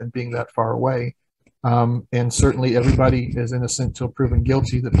alibi than being that far away. And certainly everybody is innocent till proven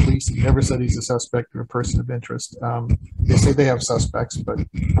guilty. The police never said he's a suspect or a person of interest. They say they have suspects, but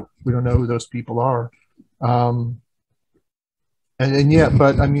we don't know who those people are. And yet,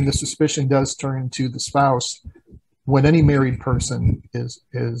 but I mean, the suspicion does turn to the spouse when any married person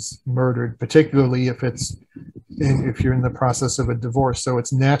is murdered, particularly if you're in the process of a divorce. So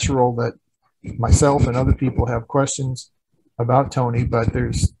it's natural that myself and other people have questions about Tony, but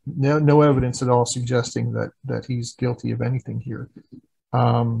there's no evidence at all suggesting that he's guilty of anything here.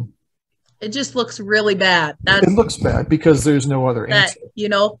 It just looks really bad. It looks bad because there's no other answer. You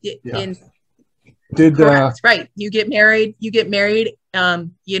know, right. You get married,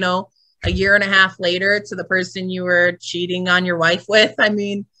 you know, a year and a half later to the person you were cheating on your wife with. I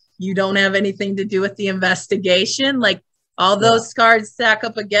mean, you don't have anything to do with the investigation. Like, all those cards stack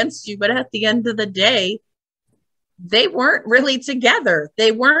up against you, but at the end of the day, they weren't really together.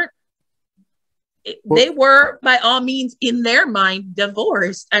 They were by all means in their mind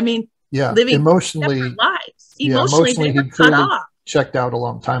divorced. I mean, living emotionally separate lives. Emotionally they were cut off. Checked out a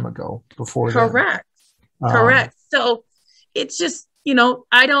long time ago before Correct. Correct. So it's just, you know,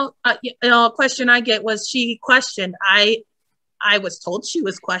 I don't, you know, a question I get was, she questioned. I was told she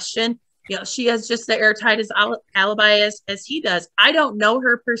was questioned. You know, she has just the airtight as alibi as he does. I don't know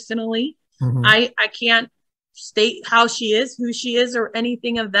her personally. I can't state how she is, who she is, or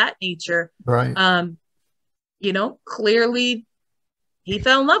anything of that nature. Right. You know, clearly he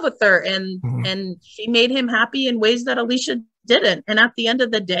fell in love with her, and she made him happy in ways that Alicia didn't. And at the end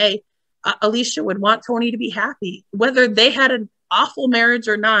of the day, Alicia would want Tony to be happy, whether they had an awful marriage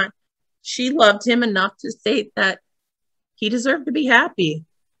or not. She loved him enough to state that he deserved to be happy.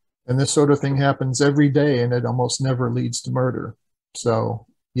 And this sort of thing happens every day, and it almost never leads to murder. So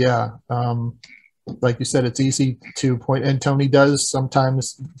yeah, like you said, it's easy to point, and Tony does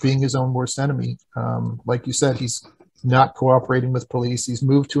sometimes, being his own worst enemy. Like you said, he's not cooperating with police. He's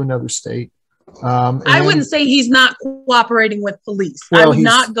moved to another state. I wouldn't say he's not cooperating with police. Well, I would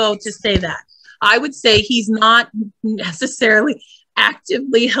not go to say that. I would say he's not necessarily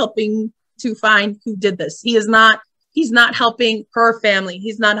actively helping to find who did this. He's not helping her family.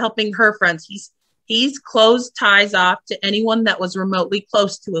 He's not helping her friends. He's closed ties off to anyone that was remotely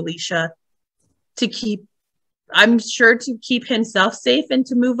close to Alicia, I'm sure to keep himself safe and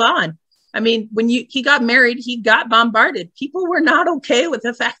to move on. I mean, when he got married, he got bombarded. People were not okay with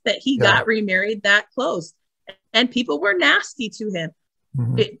the fact that he got remarried that close, and people were nasty to him.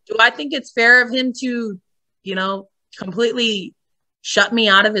 Do I think it's fair of him to, you know, completely shut me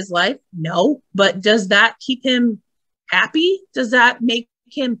out of his life? No. But does that keep him happy? Does that make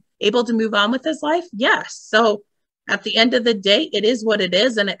him able to move on with his life? Yes. So at the end of the day, it is what it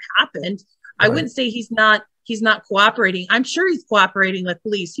is, and it happened. Right. I wouldn't say he's not cooperating. I'm sure he's cooperating with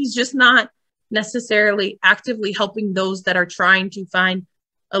police. He's just not necessarily actively helping those that are trying to find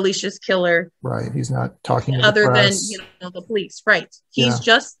Alicia's killer. Right. He's not talking to other the than, press. you know, the police. Right. He's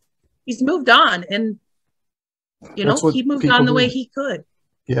moved on, and, you know, he moved on the way he could.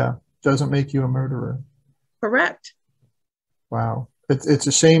 Yeah. Doesn't make you a murderer. Correct. Wow. It's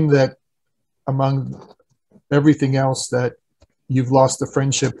a shame that among everything else that you've lost the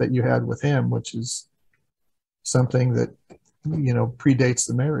friendship that you had with him, which is something that, you know, predates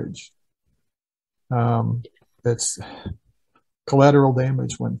the marriage. That's collateral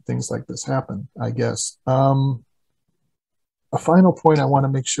damage when things like this happen, I guess. A final point I want to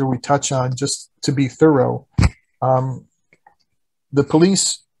make sure we touch on, just to be thorough. The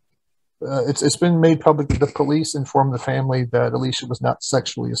police, it's been made public that the police informed the family that Alicia was not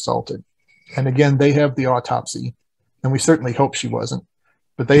sexually assaulted. And again, they have the autopsy, and we certainly hope she wasn't,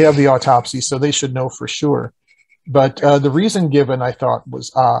 but they have the autopsy, so they should know for sure. But the reason given, I thought,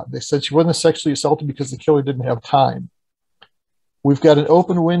 was odd. They said she wasn't sexually assaulted because the killer didn't have time. We've got an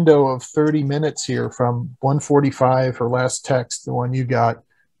open window of 30 minutes here from 1:45, her last text, the one you got,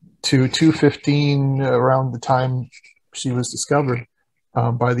 to 2:15, around the time she was discovered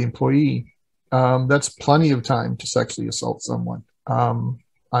by the employee. That's plenty of time to sexually assault someone.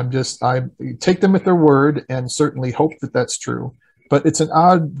 I take them at their word and certainly hope that that's true. but it's an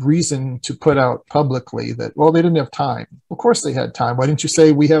odd reason to put out publicly that, well, they didn't have time. Of course they had time. Why didn't you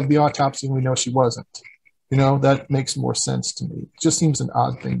say we have the autopsy and we know she wasn't? You know, that makes more sense to me. It just seems an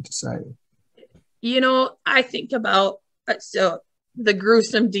odd thing to say. You know, I think about the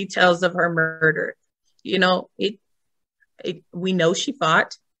gruesome details of her murder. You know, we know she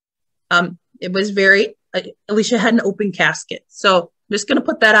fought. It was very, Alicia had an open casket. So I'm just going to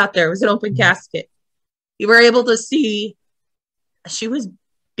put that out there. It was an open casket. You were able to see she was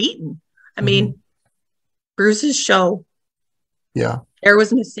beaten. I mean, bruises show. Yeah. Hair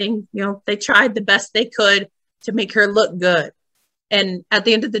was missing. You know, they tried the best they could to make her look good. And at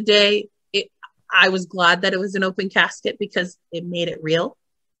the end of the day, I was glad that it was an open casket because it made it real.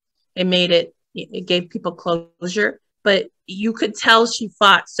 It gave people closure, but you could tell she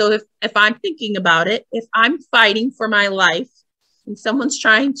fought. So if I'm thinking about it, if I'm fighting for my life and someone's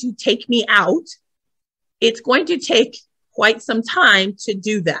trying to take me out, it's going to take quite some time to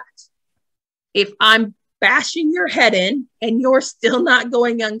do that. If I'm bashing your head in and you're still not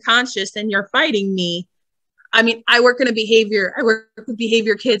going unconscious and you're fighting me, I mean, I work with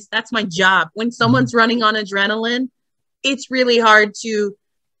behavior kids. That's my job. When someone's running on adrenaline, it's really hard to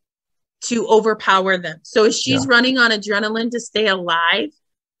overpower them. So if she's running on adrenaline to stay alive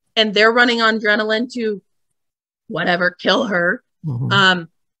and they're running on adrenaline to whatever, kill her,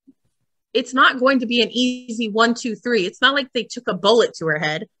 it's not going to be an easy 1, 2, 3. It's not like they took a bullet to her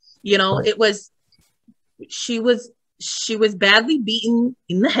head. You know, she was badly beaten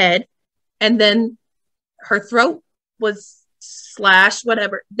in the head, and then her throat was slashed,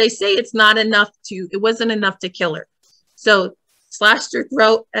 whatever. They say it wasn't enough to kill her. So slashed her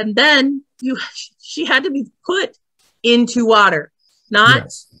throat, and then she had to be put into water,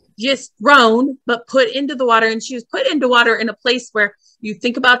 not just thrown, but put into the water. And she was put into water in a place where you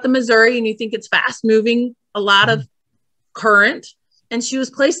think about the Missouri and you think it's fast moving, a lot of current. And she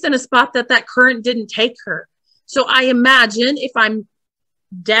was placed in a spot that current didn't take her. So I imagine if I'm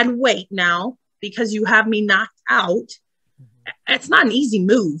dead weight now, because you have me knocked out, it's not an easy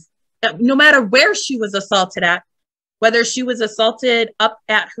move. No matter where she was assaulted at, whether she was assaulted up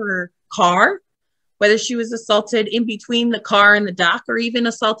at her car, whether she was assaulted in between the car and the dock, or even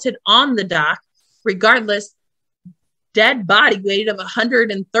assaulted on the dock, regardless, dead body weight of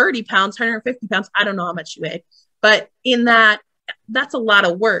 130 pounds, 150 pounds. I don't know how much she weighed, but that's a lot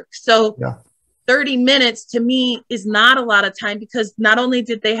of work. So 30 minutes to me is not a lot of time, because not only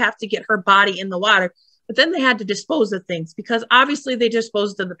did they have to get her body in the water, but then they had to dispose of things, because obviously they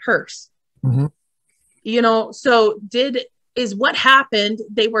disposed of the purse. You know, so is what happened.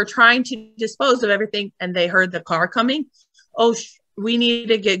 They were trying to dispose of everything and they heard the car coming. Oh, we need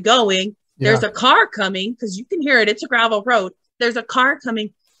to get going. There's a car coming, because you can hear it. It's a gravel road. There's a car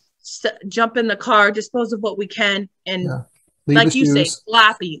coming. Jump in the car, dispose of what we can. And like you say,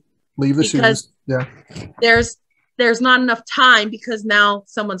 sloppy. Leave the shoes. Yeah. There's not enough time, because now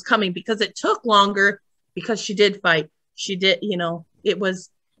someone's coming, because it took longer, because she did fight. She did, you know, it was,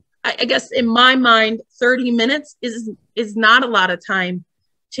 I guess in my mind, 30 minutes is not a lot of time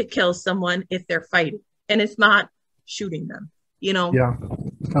to kill someone if they're fighting, and it's not shooting them, you know. Yeah.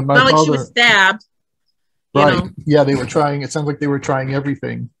 Not like she was stabbed. Right. You know? Yeah, they were trying. It sounds like they were trying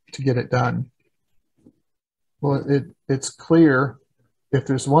everything to get it done. Well, it's clear, if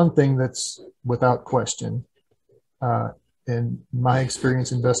there's one thing that's without question, in my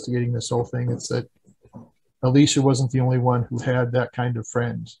experience investigating this whole thing, it's that Alicia wasn't the only one who had that kind of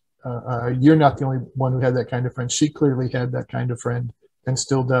friend. You're not the only one who had that kind of friend. She clearly had that kind of friend, and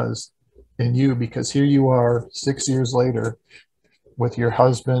still does in you, because here you are 6 years later with your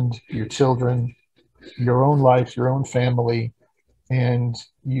husband, your children, your own life, your own family, and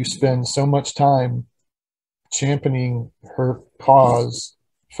you spend so much time championing her cause,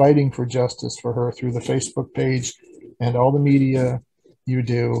 fighting for justice for her through the Facebook page and all the media you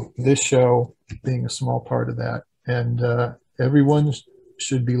do, this show being a small part of that. And everyone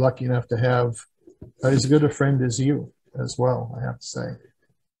should be lucky enough to have as good a friend as you as well, I have to say.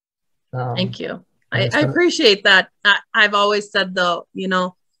 Thank you. I appreciate that. I've always said, though, you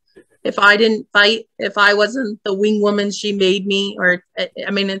know, if I didn't fight, if I wasn't the wing woman she made me, or,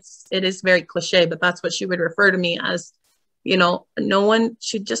 I mean, it is very cliche, but that's what she would refer to me as. You know, no one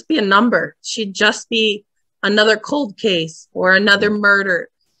should just be a number. She'd just be another cold case or another murder.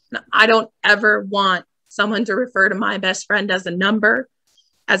 I don't ever want someone to refer to my best friend as a number,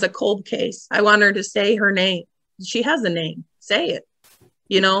 as a cold case. I want her to say her name. She has a name. Say it.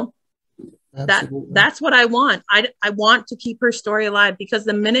 You know, that's what I want. I want to keep her story alive, because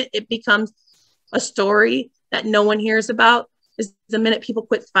the minute it becomes a story that no one hears about is the minute people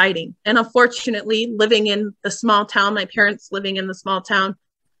quit fighting. And unfortunately, living in the small town, my parents living in the small town,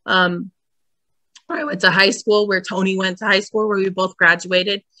 I went to high school where Tony went to high school, where we both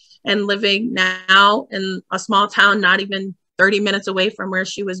graduated, and living now in a small town, not even 30 minutes away from where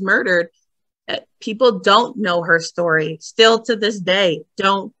she was murdered. People don't know her story still to this day.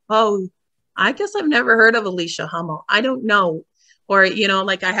 Oh, I guess I've never heard of Alicia Hummel. I don't know. Or, you know,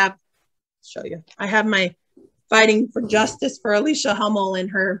 like I have, show you, I have my Fighting for Justice for Alicia Hummel in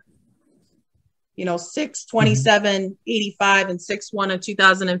her, you know, 6/27/85 and 6/1 of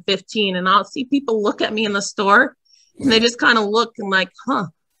 2015. And I'll see people look at me in the store and they just kind of look and like, huh,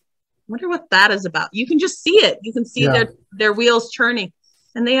 wonder what that is about. You can just see it. You can see their wheels churning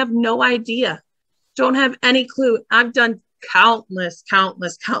and they have no idea. Don't have any clue. I've done countless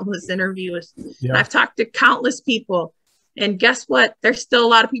interviews. Yeah. I've talked to countless people. And guess what? There's still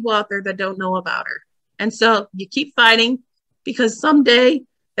a lot of people out there that don't know about her. And so you keep fighting because someday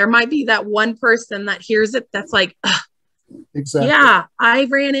there might be that one person that hears it that's like, exactly. Yeah, I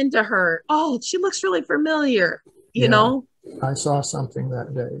ran into her. Oh, she looks really familiar, you know? I saw something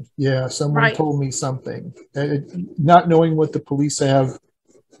that day. Yeah, someone told me something. Not knowing what the police have,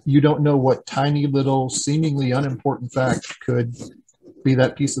 you don't know what tiny little seemingly unimportant fact could be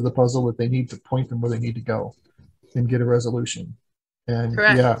that piece of the puzzle that they need to point them where they need to go and get a resolution. And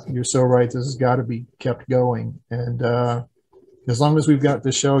correct. Yeah, you're so right. This has got to be kept going. And as long as we've got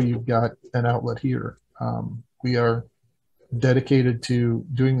the show, you've got an outlet here. We are dedicated to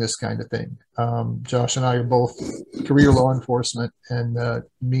doing this kind of thing. Josh and I are both career law enforcement, and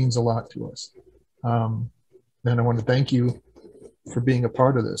means a lot to us. And I want to thank you for being a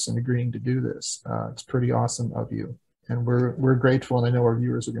part of this and agreeing to do this. It's pretty awesome of you. And we're grateful, and I know our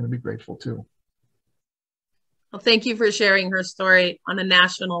viewers are going to be grateful too. Well, thank you for sharing her story on a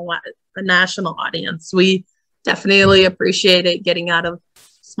national audience. We definitely appreciate it getting out of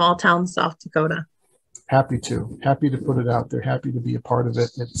small town South Dakota. Happy to put it out there. Happy to be a part of it.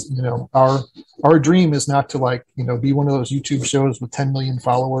 It's, you know, our dream is not to, like, you know, be one of those YouTube shows with 10 million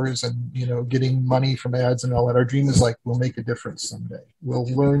followers and, you know, getting money from ads and all that. Our dream is like, we'll make a difference someday. We'll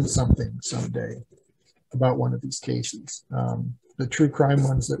learn something someday about one of these cases. The true crime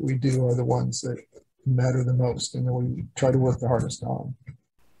ones that we do are the ones that matter the most, and then we try to work the hardest on.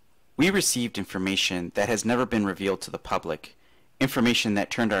 We received information that has never been revealed to the public, information that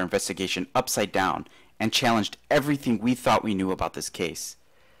turned our investigation upside down and challenged everything we thought we knew about this case.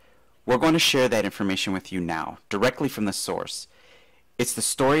 We're going to share that information with you now, directly from the source. It's the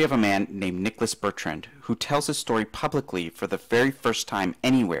story of a man named Nicholas Bertrand, who tells his story publicly for the very first time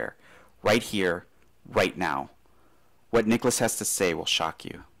anywhere, right here, right now. What Nicholas has to say will shock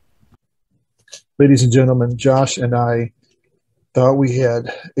you. Ladies and gentlemen, Josh and I thought we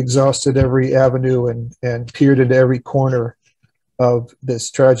had exhausted every avenue and peered into every corner of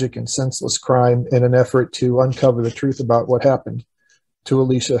this tragic and senseless crime in an effort to uncover the truth about what happened to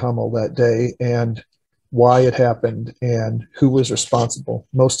Alicia Hummel that day and why it happened and who was responsible.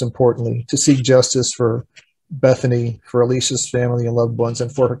 Most importantly, to seek justice for Bethany, for Alicia's family and loved ones,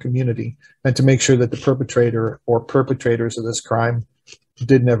 and for her community, and to make sure that the perpetrator or perpetrators of this crime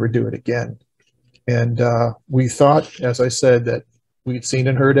did never do it again. And we thought, as I said, that we'd seen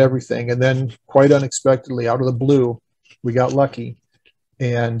and heard everything. And then quite unexpectedly, out of the blue, we got lucky.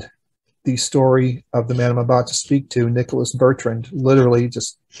 And the story of the man I'm about to speak to, Nicholas Bertrand, literally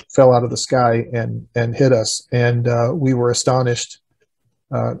just fell out of the sky and hit us. And we were astonished,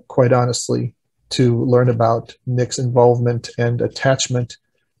 quite honestly, to learn about Nick's involvement and attachment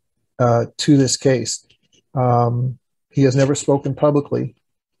to this case. He has never spoken publicly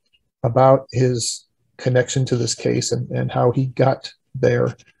about his connection to this case and how he got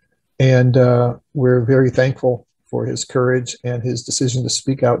there. And we're very thankful for his courage and his decision to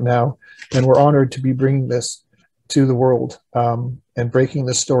speak out now. And we're honored to be bringing this to the world and breaking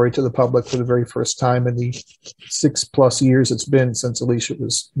this story to the public for the very first time in the 6+ years it's been since Alicia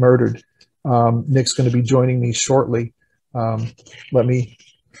was murdered. Nick's going to be joining me shortly. Let me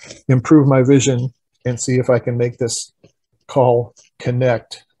improve my vision and see if I can make this call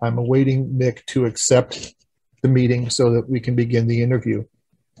connect. I'm awaiting Nick to accept the meeting so that we can begin the interview.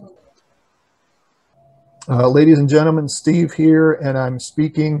 Ladies and gentlemen, Steve here, and I'm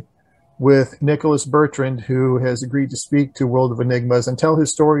speaking with Nicholas Bertrand, who has agreed to speak to World of Enigmas and tell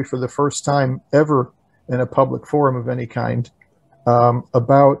his story for the first time ever in a public forum of any kind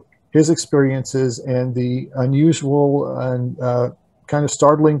about his experiences and the unusual and kind of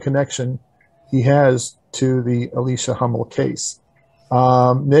startling connection he has to the Alicia Hummel case.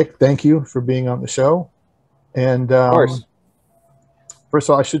 Nick, thank you for being on the show. And of course. First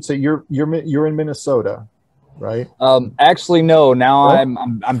of all, I should say you're in Minnesota. right? Actually, no. Now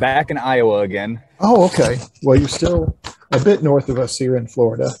Oh. I'm back in Iowa again. Oh, okay. Well, you're still a bit north of us here in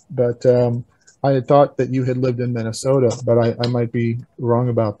Florida, but I had thought that you had lived in Minnesota, but I might be wrong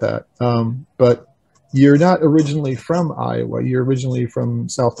about that. But you're not originally from Iowa. You're originally from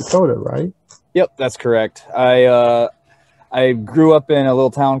South Dakota, right? Yep, that's correct. I grew up in a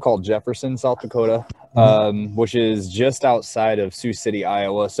little town called Jefferson, South Dakota, which is just outside of Sioux City,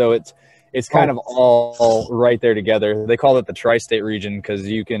 Iowa. So it's kind of all right there together. They call it the tri-state region because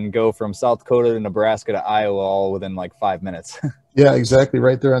you can go from South Dakota to Nebraska to Iowa all within like 5 minutes. Yeah, exactly.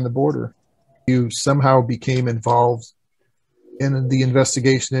 Right there on the border. You somehow became involved in the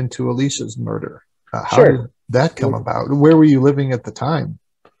investigation into Alicia's murder. How did that come about? Where were you living at the time?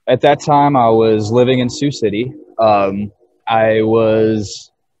 At that time, I was living in Sioux City. I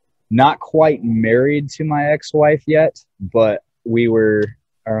was not quite married to my ex-wife yet, but we were,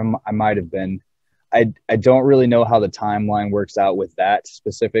 or I might have been. I don't really know how the timeline works out with that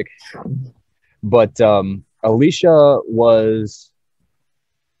specific, but Alicia was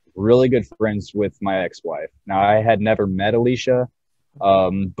really good friends with my ex-wife. Now, I had never met Alicia,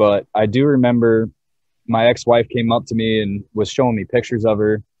 but I do remember my ex-wife came up to me and was showing me pictures of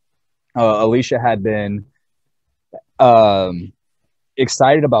her. Alicia had been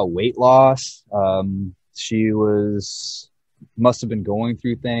excited about weight loss. She must have been going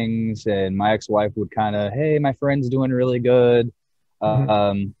through things, and my ex-wife would kind of, hey, my friend's doing really good.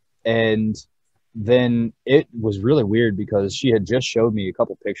 And then it was really weird because she had just showed me a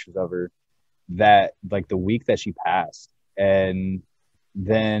couple pictures of her that like the week that she passed. And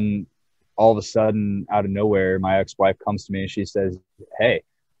then all of a sudden out of nowhere, my ex-wife comes to me and she says, hey,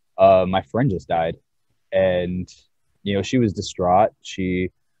 my friend just died. And, you know, she was distraught.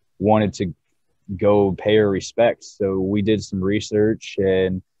 She wanted to go pay her respects. So we did some research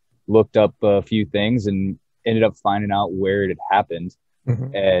and looked up a few things and ended up finding out where it had happened.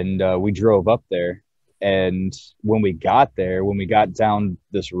 And we drove up there. And when we got there, when we got down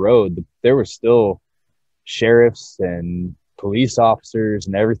this road, there were still sheriffs and police officers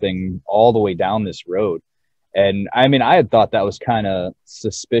and everything all the way down this road. And I mean, I had thought that was kind of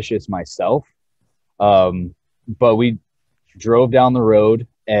suspicious myself. But we drove down the road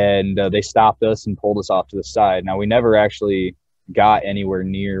and they stopped us and pulled us off to the side. Now, we never actually got anywhere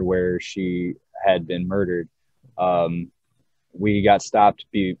near where she had been murdered. We got stopped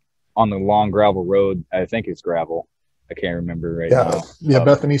on the long gravel road. I think it's gravel. I can't remember right now. Yeah,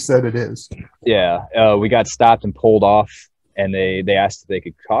 Bethany said it is. Yeah, we got stopped and pulled off, and they asked if they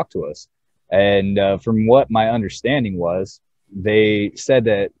could talk to us. And from what my understanding was, they said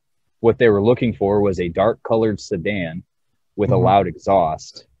that what they were looking for was a dark-colored sedan with a loud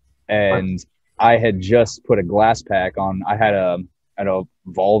exhaust. And I had just put a glass pack on. I had a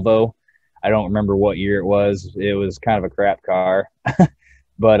Volvo. I don't remember what year it was. It was kind of a crap car.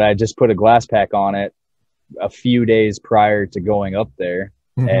 But I just put a glass pack on it a few days prior to going up there.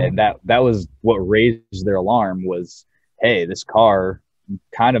 And that was what raised their alarm was, hey, this car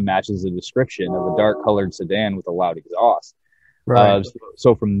kind of matches the description of a dark colored sedan with a loud exhaust.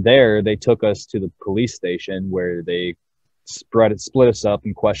 So from there, they took us to the police station where they split us up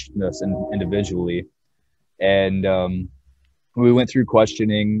and questioned us individually. And we went through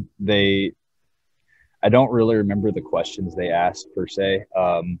questioning. I don't really remember the questions they asked per se,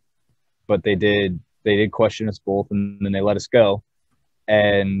 but they did question us both, and then they let us go.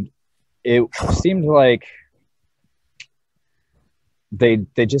 And it seemed like they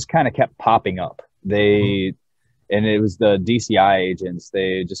just kind of kept popping up. And it was the DCI agents.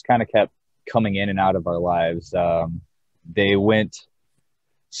 They just kind of kept coming in and out of our lives. They went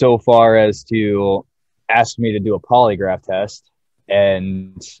so far as to ask me to do a polygraph test,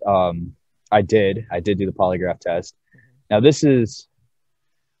 and I did do the polygraph test. Now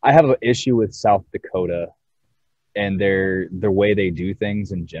I have an issue with South Dakota and their way they do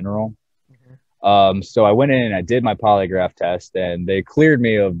things in general. So I went in and I did my polygraph test, and they cleared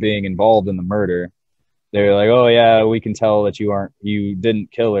me of being involved in the murder. They're like, oh yeah, we can tell that you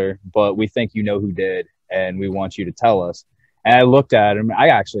didn't kill her, but we think you know who did, and we want you to tell us. And I looked at him. I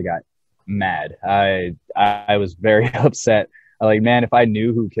actually got mad. I was very upset. I'm like, man, if I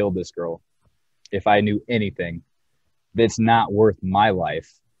knew who killed this girl, if I knew anything, that's not worth my life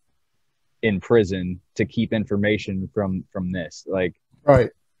in prison to keep information from this. Like, right.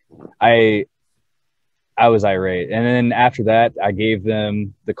 I was irate. And then after that, I gave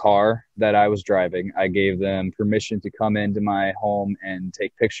them the car that I was driving. I gave them permission to come into my home and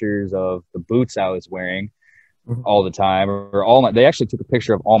take pictures of the boots I was wearing all the time, they actually took a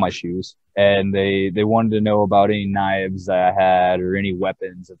picture of all my shoes, and they wanted to know about any knives that I had or any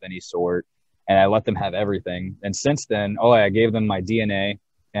weapons of any sort. and I let them have everything. And since then, I gave them my DNA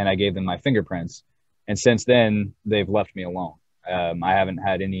and I gave them my fingerprints. And since then, they've left me alone. I haven't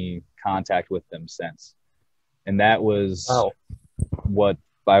had any contact with them since. And that was what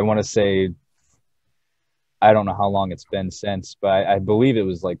I want to say. I don't know how long it's been since, but I believe it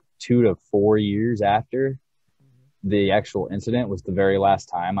was like 2 to 4 years after the actual incident was the very last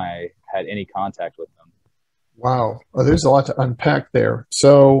time I had any contact with them. Wow. Well, there's a lot to unpack there.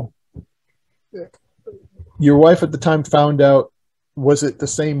 So your wife at the time found out, was it the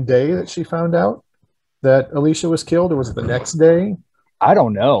same day that she found out that Alicia was killed, or was it the next day? I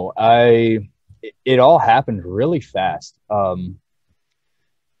don't know. It all happened really fast. I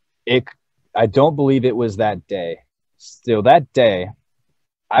don't believe it was that day. Still, that day,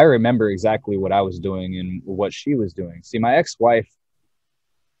 I remember exactly what I was doing and what she was doing. See, my ex-wife,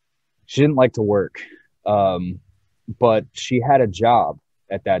 she didn't like to work, but she had a job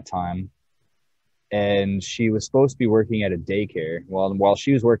at that time, and she was supposed to be working at a daycare. Well, while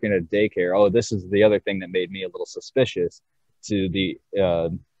she was working at a daycare, this is the other thing that made me a little suspicious to the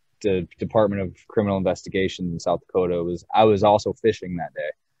Department of Criminal Investigations in South Dakota. I was also fishing that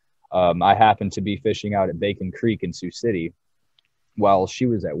day. I happened to be fishing out at Bacon Creek in Sioux City while she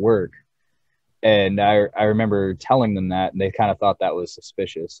was at work. And I remember telling them that, and they kind of thought that was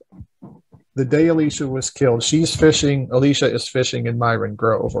suspicious. The day Alicia was killed, Alicia is fishing in Myron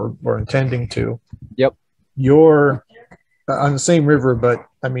Grove, or intending to. Yep. You're on the same river, but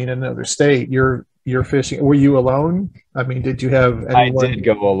I mean, in another state, you're fishing. Were you alone? I mean, did you have anyone? I did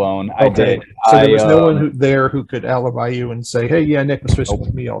go alone. Okay. I did. So there was no one there who could alibi you and say, hey, yeah, Nick was fishing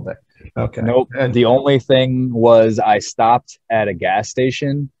with me all day. Okay. Nope. And the only thing was I stopped at a gas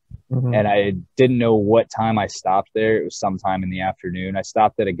station, and I didn't know what time I stopped there. It was sometime in the afternoon. I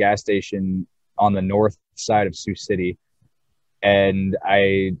stopped at a gas station on the north side of Sioux City, and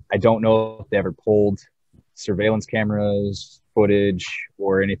I don't know if they ever pulled surveillance cameras footage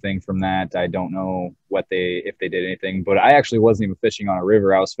or anything from that. I don't know if they did anything, but I actually wasn't even fishing on a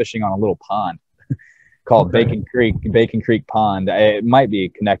river. I was fishing on a little pond called Bacon Creek Pond. It might be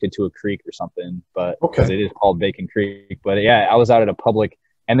connected to a creek or something, but because it is called Bacon Creek. But yeah, I was out at a public,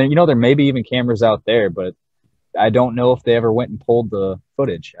 and then there may be even cameras out there, but I don't know if they ever went and pulled the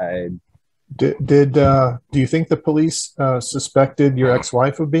footage. Do you think the police suspected your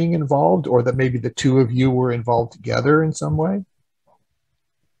ex-wife of being involved, or that maybe the two of you were involved together in some way?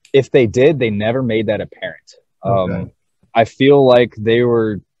 If they did, they never made that apparent. I feel like they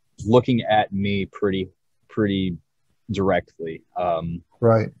were looking at me pretty directly.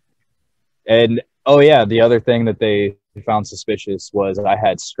 Right. And the other thing that they found suspicious was I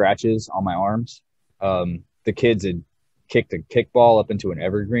had scratches on my arms. The kids had kicked a kickball up into an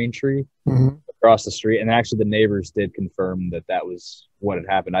evergreen tree across the street, and actually the neighbors did confirm that was what had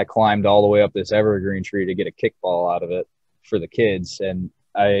happened. I climbed all the way up this evergreen tree to get a kickball out of it for the kids, and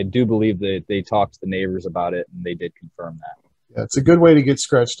I do believe that they talked to the neighbors about it, and they did confirm that. Yeah, it's a good way to get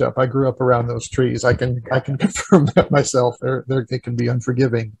scratched up. I grew up around those trees. I can confirm that myself. They can be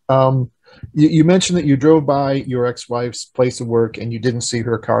unforgiving. You mentioned that you drove by your ex-wife's place of work and you didn't see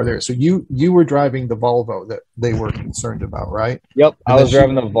her car there. So you were driving the Volvo that they were concerned about, right? Yep, I was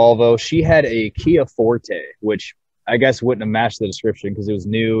driving the Volvo. She had a Kia Forte, which I guess wouldn't have matched the description because it was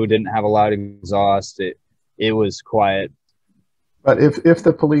new, didn't have a loud exhaust. It was quiet. But if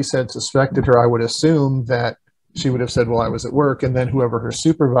the police had suspected her, I would assume that she would have said, well, I was at work. And then whoever her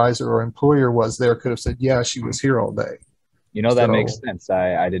supervisor or employer was there could have said, yeah, she was here all day. That makes sense.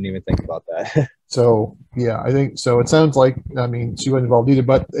 I didn't even think about that. So, yeah, I think so. It sounds like, I mean, she wasn't involved either,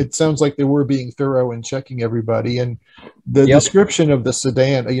 but it sounds like they were being thorough and checking everybody. And the description of the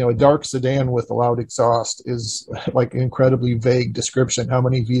sedan, a dark sedan with a loud exhaust is like an incredibly vague description. How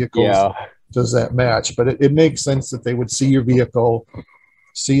many vehicles does that match? But it makes sense that they would see your vehicle,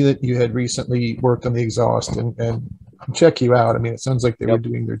 see that you had recently worked on the exhaust, and check you out. I mean, it sounds like they were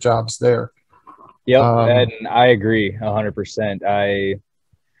doing their jobs there. Yep, and I agree 100%.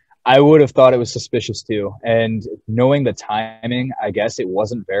 I would have thought it was suspicious too. And knowing the timing, I guess it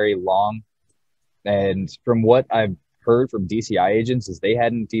wasn't very long. And from what I've heard from DCI agents is they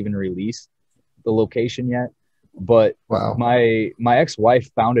hadn't even released the location yet. But my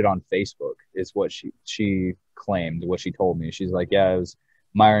ex-wife found it on Facebook is what she claimed, what she told me. She's like, yeah, it was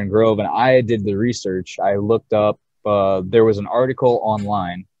Myron Grove. And I did the research. I looked up, there was an article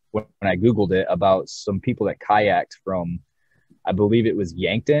online when I Googled it about some people that kayaked from, I believe it was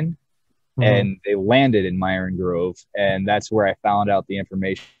Yankton, and they landed in Myron Grove. And that's where I found out the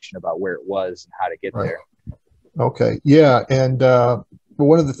information about where it was and how to get there. Okay. Yeah. And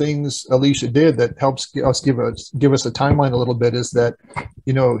one of the things Alicia did that helps us give us a timeline a little bit is that,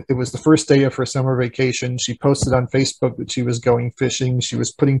 you know, it was the first day of her summer vacation. She posted on Facebook that she was going fishing. She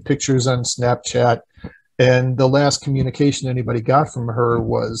was putting pictures on Snapchat. And the last communication anybody got from her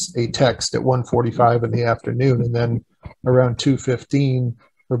was a text at 1:45 in the afternoon. And then around 2:15,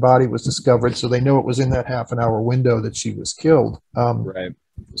 her body was discovered. So they know it was in that half an hour window that she was killed. Right.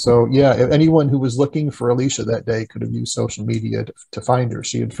 So yeah, if anyone who was looking for Alicia that day could have used social media to find her.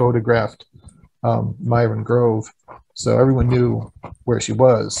 She had photographed Myron Grove. So everyone knew where she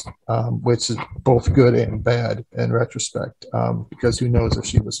was, which is both good and bad in retrospect, because who knows if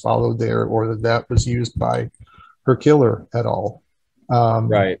she was followed there or that that was used by her killer at all.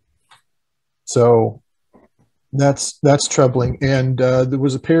 Right. So that's troubling. And there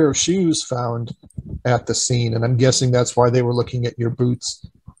was a pair of shoes found at the scene, and I'm guessing that's why they were looking at your boots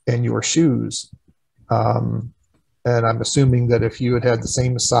and your shoes. And I'm assuming that if you had had the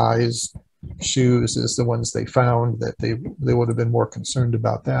same size shoes as the ones they found, that they would have been more concerned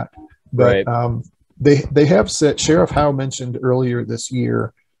about that. But right. They have said, Sheriff Howe mentioned earlier this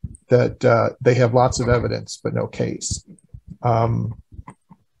year that they have lots of evidence but no case. And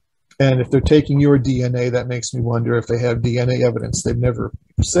if they're taking your DNA, that makes me wonder if they have DNA evidence. They've never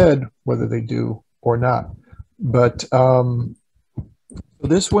said whether they do or not. But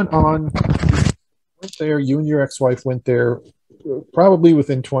this went on. Went there. You and your ex-wife went there probably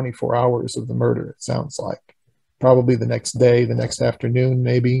within 24 hours of the murder, it sounds like. Probably the next day, the next afternoon,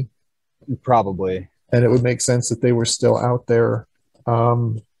 maybe. Probably. And it would make sense that they were still out there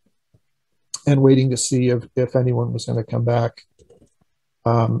and waiting to see if anyone was going to come back.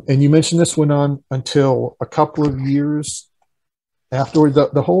 And you mentioned this went on until a couple of years afterward.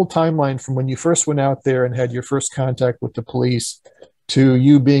 The whole timeline from when you first went out there and had your first contact with the police to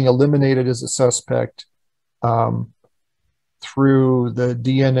you being eliminated as a suspect, through the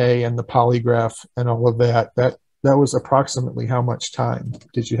DNA and the polygraph and all of that was approximately how much time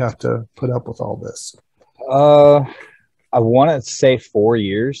did you have to put up with all this? I want to say 4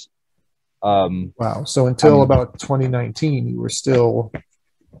 years. Wow. So until about 2019, you were still.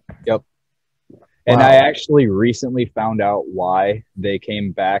 Yep. And Wow. I actually recently found out why they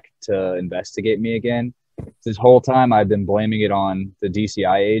came back to investigate me again. This whole time I've been blaming it on the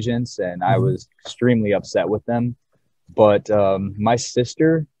DCI agents, and I was extremely upset with them. But my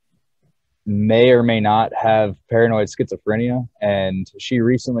sister may or may not have paranoid schizophrenia, and she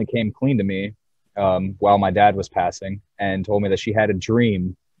recently came clean to me while my dad was passing and told me that she had a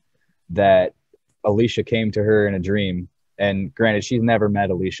dream that Alicia came to her in a dream. And granted, she's never met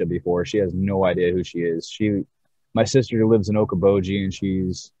Alicia before. She has no idea who she is. My sister lives in Okoboji, and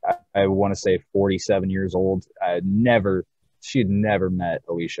she's, I want to say 47 years old. She had never met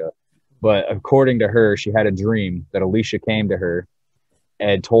Alicia. But according to her, she had a dream that Alicia came to her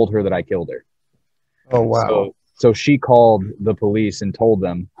and told her that I killed her. Oh, wow. So she called the police and told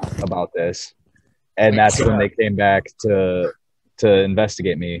them about this. And that's when they came back to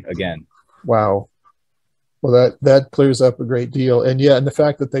investigate me again. Wow. Well, that clears up a great deal. And yeah, and the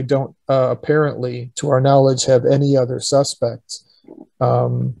fact that they don't apparently, to our knowledge, have any other suspects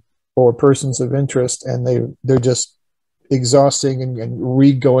or persons of interest, and they're just exhausting and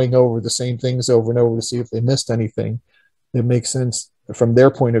re-going over the same things over and over to see if they missed anything. It makes sense from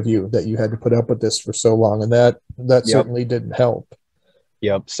their point of view that you had to put up with this for so long, and that Yep. certainly didn't help.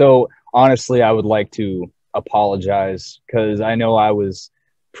 Yep. So honestly, I would like to apologize because I know I was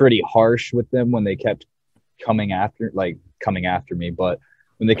pretty harsh with them when they kept coming after me, but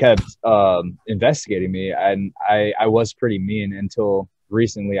when they kept investigating me, and I was pretty mean until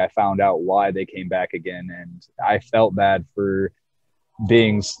recently I found out why they came back again, and I felt bad for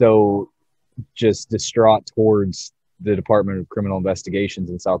being so just distraught towards the Department of Criminal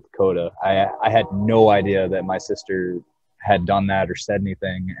Investigations in South Dakota. I had no idea that my sister had done that or said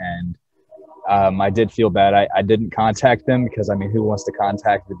anything, and I did feel bad. I didn't contact them because, I mean, who wants to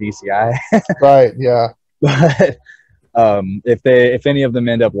contact the DCI? Right. Yeah. But if any of them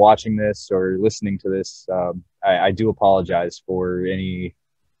end up watching this or listening to this, I do apologize for any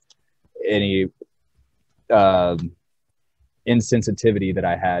insensitivity that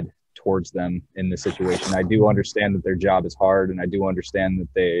I had towards them in this situation. I do understand that their job is hard, and I do understand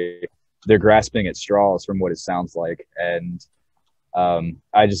that they're grasping at straws from what it sounds like, and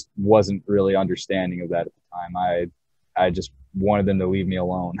I just wasn't really understanding of that at the time. I just wanted them to leave me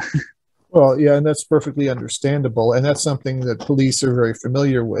alone. Well, yeah, and that's perfectly understandable. And that's something that police are very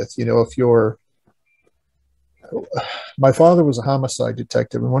familiar with. You know, my father was a homicide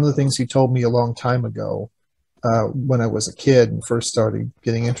detective, and one of the things he told me a long time ago, when I was a kid and first started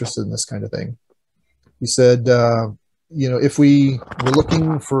getting interested in this kind of thing, he said, if we were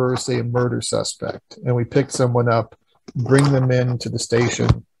looking for, say, a murder suspect, and we pick someone up, bring them into the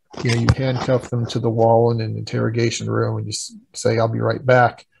station, you handcuff them to the wall in an interrogation room, and you say, "I'll be right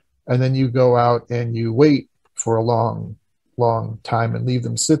back," and then you go out and you wait for a long, long time and leave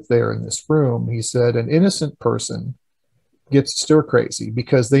them sit there in this room. He said an innocent person gets stir crazy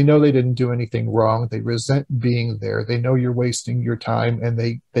because they know they didn't do anything wrong. They resent being there. They know you're wasting your time, and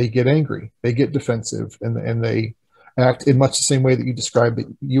they get angry. They get defensive, and they act in much the same way that you described that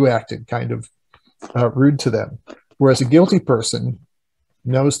you acted, kind of rude to them. Whereas a guilty person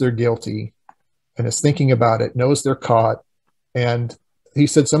knows they're guilty and is thinking about it, knows they're caught. And he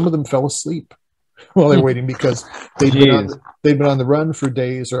said some of them fell asleep while they're waiting because they've been on the run for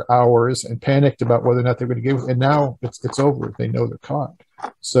days or hours and panicked about whether or not they're going to give. And now it's over. They know they're caught.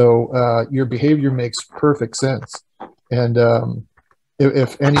 So your behavior makes perfect sense. And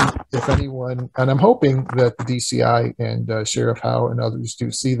if anyone, and I'm hoping that the DCI and Sheriff Howe and others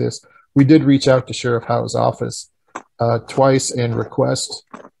do see this. We did reach out to Sheriff Howe's office twice and request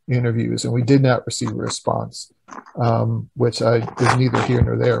interviews, and we did not receive a response, which is neither here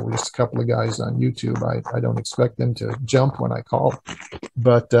nor there. We're just a couple of guys on YouTube. I don't expect them to jump when I call.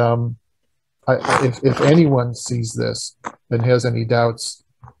 But if anyone sees this and has any doubts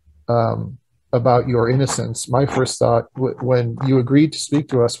about your innocence, my first thought when you agreed to speak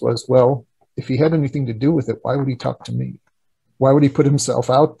to us was, well, if he had anything to do with it, why would he talk to me? Why would he put himself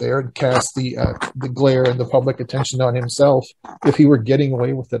out there and cast the glare and the public attention on himself if he were getting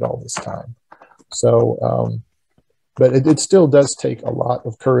away with it all this time? So, but it still does take a lot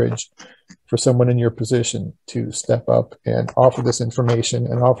of courage for someone in your position to step up and offer this information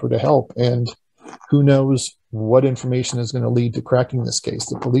and offer to help. And who knows what information is going to lead to cracking this case.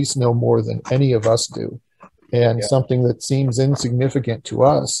 The police know more than any of us do. And something that seems insignificant to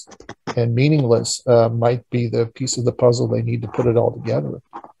us and meaningless might be the piece of the puzzle they need to put it all together.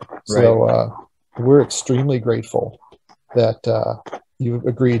 Right. So we're extremely grateful that you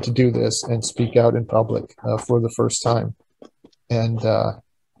agreed to do this and speak out in public for the first time. And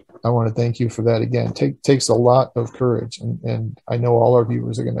I want to thank you for that again. Takes a lot of courage, and I know all our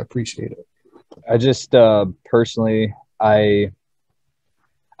viewers are going to appreciate it. I just personally, I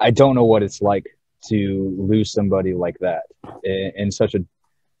don't know what it's like to lose somebody like that in such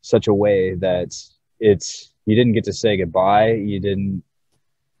a way that you didn't get to say goodbye. You didn't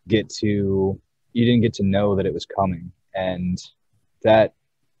get to know that it was coming, and that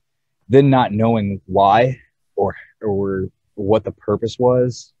then not knowing why or what the purpose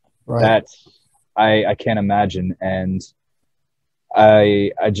was, right. That I can't imagine. And I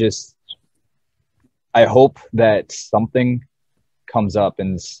hope that something comes up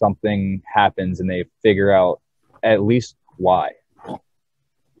and something happens and they figure out at least why.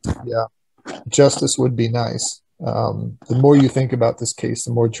 Yeah, justice would be nice. The more you think about this case,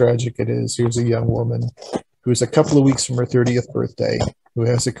 the more tragic it is. Here's a young woman who's a couple of weeks from her 30th birthday, who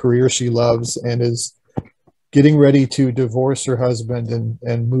has a career she loves and is getting ready to divorce her husband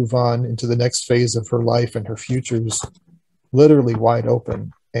and move on into the next phase of her life, and her future's literally wide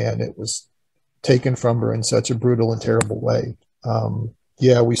open, and it was taken from her in such a brutal and terrible way.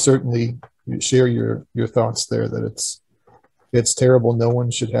 Yeah, we certainly share your thoughts there that it's terrible. No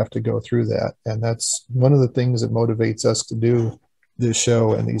one should have to go through that. And that's one of the things that motivates us to do this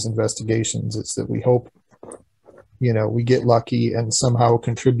show and these investigations. It's that we hope, we get lucky and somehow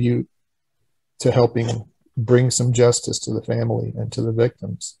contribute to helping bring some justice to the family and to the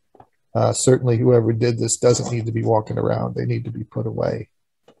victims. Certainly whoever did this doesn't need to be walking around. They need to be put away.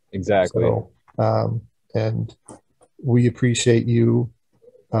 Exactly. So, and we appreciate you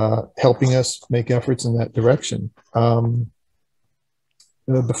helping us make efforts in that direction.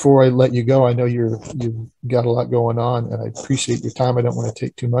 Before I let you go, I know you've got a lot going on, and I appreciate your time. I don't want to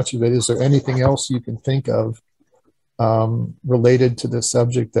take too much of it. Is there anything else you can think of related to this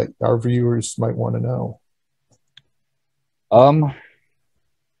subject that our viewers might want to know?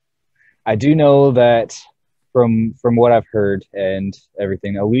 I do know that from what I've heard and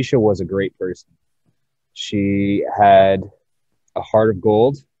everything, Alicia was a great person. She had a heart of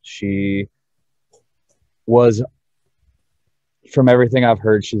gold. She was, from everything I've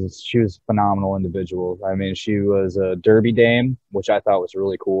heard, she was a phenomenal individual. I mean, she was a derby dame, which I thought was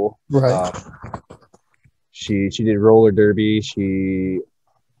really cool. Right. She did roller derby. She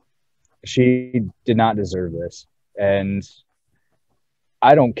did not deserve this. And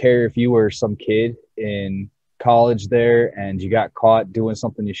I don't care if you were some kid in college there and you got caught doing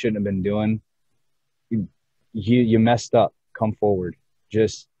something you shouldn't have been doing. You messed up. Come forward.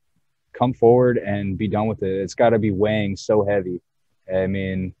 Just come forward and be done with it. It's got to be weighing so heavy. I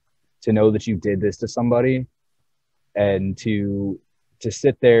mean, to know that you did this to somebody, And to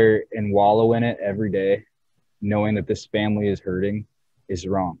sit there and wallow in it every day, knowing that this family is hurting, is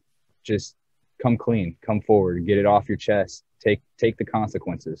wrong. Just come clean, come forward, get it off your chest, take the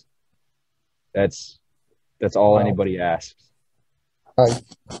consequences. That's all anybody asks. I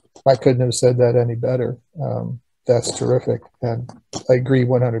couldn't have said that any better. That's terrific, and I agree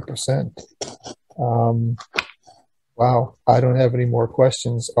 100%. Wow, I don't have any more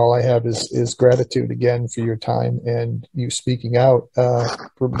questions. All I have is gratitude again for your time and you speaking out.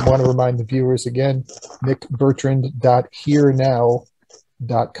 Want to remind the viewers again,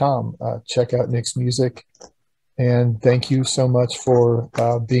 nickbertrand.herenow.com. Check out Nick's music, and thank you so much for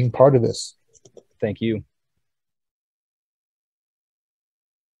being part of this. Thank you.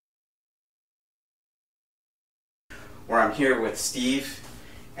 Where I'm here with Steve,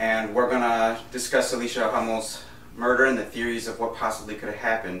 and we're going to discuss Alicia Hummel's murder and the theories of what possibly could have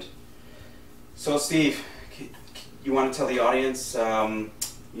happened. So Steve, you want to tell the audience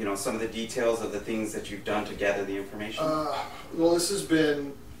you know, some of the details of the things that you've done to gather the information? Well, this has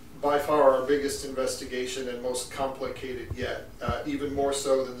been by far our biggest investigation and most complicated yet, even more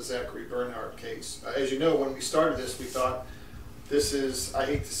so than the Zachary Bernhardt case. As you know, when we started this, we thought this is, I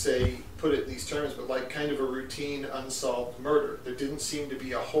hate to say, put it in these terms, but like kind of a routine unsolved murder. There didn't seem to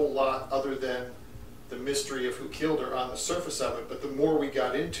be a whole lot other than the mystery of who killed her on the surface of it, but the more we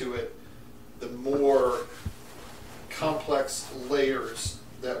got into it, the more complex layers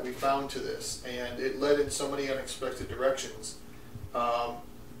that we found to this, and it led in so many unexpected directions.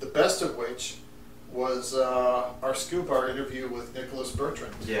 The best of which was our scoop, our interview with Nicholas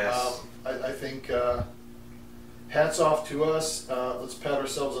Bertrand. Yes. I think hats off to us. Let's pat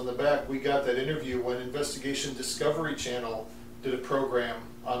ourselves on the back. We got that interview when Investigation Discovery Channel did a program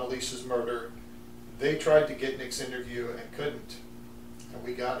on Alicia's murder. They tried to get Nick's interview and couldn't, and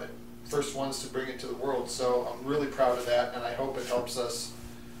we got it. First ones to bring it to the world, so I'm really proud of that, and I hope it helps us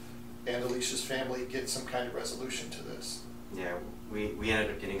and Alicia's family get some kind of resolution to this. Yeah, we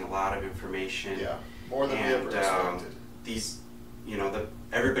ended up getting a lot of information. Yeah, more than we ever expected. These, you know,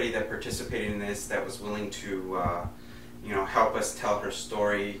 everybody that participated in this, that was willing to, you know, help us tell her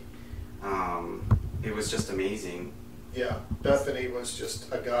story, it was just amazing. Yeah, Bethany was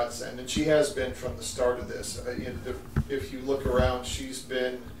just a godsend, and she has been from the start of this. If you look around, she's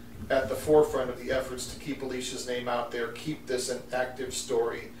been at the forefront of the efforts to keep Alicia's name out there, keep this an active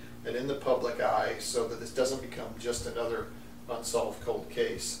story and in the public eye so that this doesn't become just another unsolved cold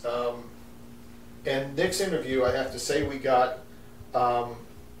case. And Nick's interview, I have to say, we got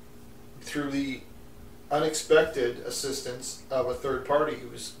through the unexpected assistance of a third party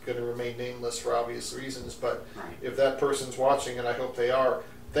who's going to remain nameless for obvious reasons, but Right. If that person's watching, and I hope they are,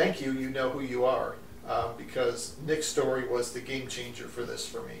 thank you, you know who you are, because Nick's story was the game changer for this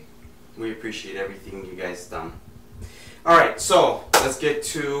for me. We appreciate everything you guys done. All right, so let's get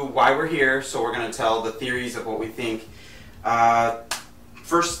to why we're here. So we're going to tell the theories of what we think.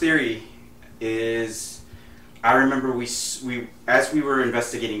 First theory is, I remember as we were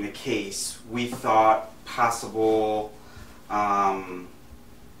investigating the case, we thought possible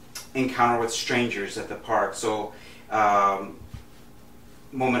encounter with strangers at the park. So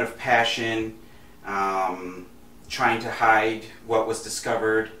moment of passion, trying to hide what was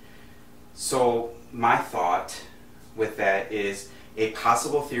discovered. So my thought with that is a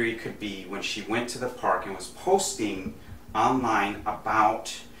possible theory could be when she went to the park and was posting online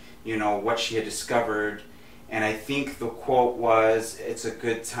about, you know, what she had discovered, and I think the quote was, "It's a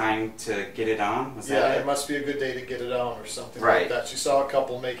good time to get it on." Was that it must be a good day to get it on, or something right. like that. She saw a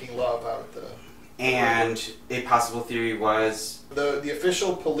couple making love out at the... And a possible theory was... The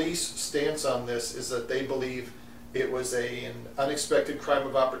official police stance on this is that they believe it was an unexpected crime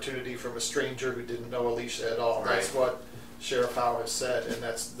of opportunity from a stranger who didn't know Alicia at all. Right. That's what Sheriff Howe has said, and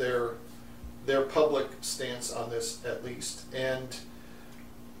that's their public stance on this, at least. And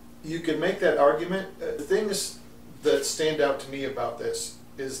you can make that argument. The things that stand out to me about this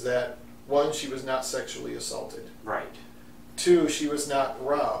is that, one, she was not sexually assaulted. Right. Two, she was not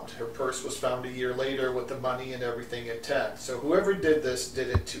robbed. Her purse was found a year later with the money and everything intact. So whoever did this did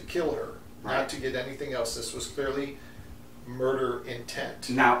it to kill her, right. Not to get anything else. This was clearly murder intent.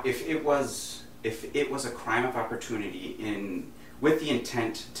 Now, if it was a crime of opportunity with the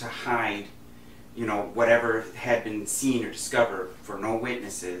intent to hide, you know, whatever had been seen or discovered for no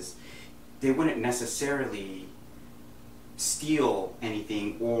witnesses, they wouldn't necessarily steal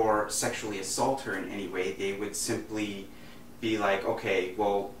anything or sexually assault her in any way. They would simply be like, okay,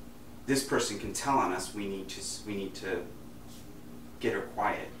 well, this person can tell on us. We need to get her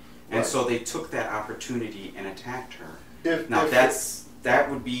quiet. And right. So they took that opportunity and attacked her. That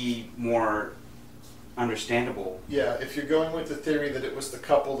would be more understandable. Yeah, if you're going with the theory that it was the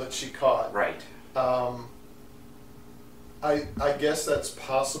couple that she caught. Right. I guess that's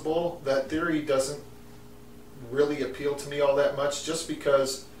possible. That theory doesn't really appeal to me all that much, just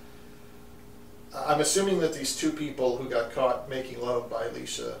because I'm assuming that these two people who got caught making love by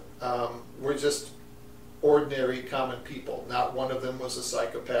Alicia were just ordinary, common people. Not one of them was a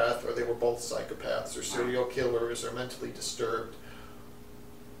psychopath, or they were both psychopaths, or serial killers, or mentally disturbed.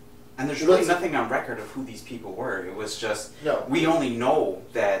 And there's really nothing on record of who these people were. It was just, no. We only know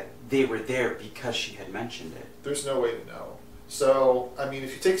that they were there because she had mentioned it. There's no way to know. So, I mean,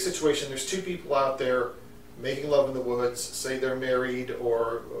 if you take a situation, there's two people out there making love in the woods, say they're married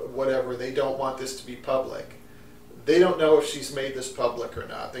or whatever, they don't want this to be public. They don't know if she's made this public or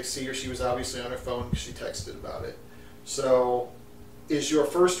not. They see her, she was obviously on her phone because she texted about it. So, is your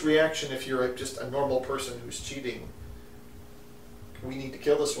first reaction, if you're just a normal person who's cheating, we need to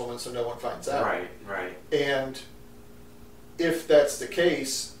kill this woman so no one finds out? Right, right. And if that's the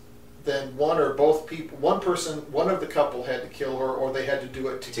case, then one or both people, one of the couple had to kill her, or they had to do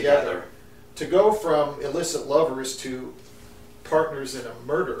it together. To go from illicit lovers to partners in a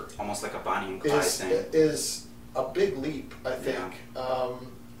murder, almost like a Bonnie and Clyde thing, is a big leap, I think. Yeah.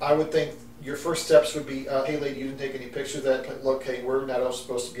 I would think your first steps would be, hey lady, you didn't take any picture of that, look, hey, we're not all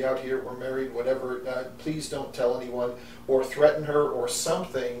supposed to be out here, we're married, whatever, please don't tell anyone, or threaten her, or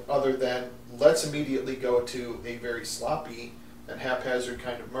something other than, let's immediately go to a very sloppy and haphazard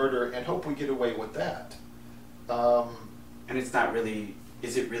kind of murder and hope we get away with that. And it's not really,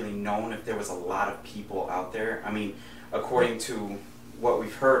 is it really known if there was a lot of people out there? I mean, according to what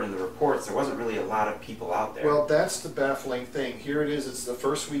we've heard in the reports, there wasn't really a lot of people out there. Well, that's the baffling thing. Here it is, it's the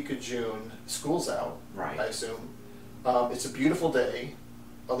first week of June, school's out, right. I assume. It's a beautiful day.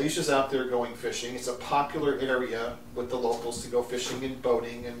 Alicia's out there going fishing. It's a popular area with the locals to go fishing and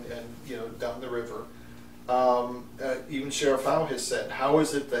boating and you know, down the river. Even Sheriff Howe has said, how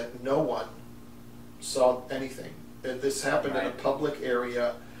is it that no one saw anything? This happened in a public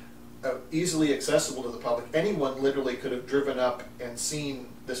area, easily accessible to the public. Anyone literally could have driven up and seen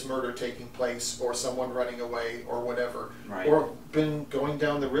this murder taking place, or someone running away, or whatever. Right. Or been going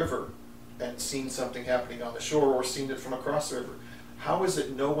down the river and seen something happening on the shore, or seen it from across the river. How is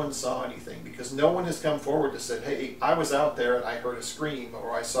it no one saw anything? Because no one has come forward to say, hey, I was out there and I heard a scream,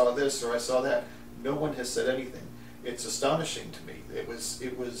 or I saw this, or I saw that. No one has said anything. It's astonishing to me. It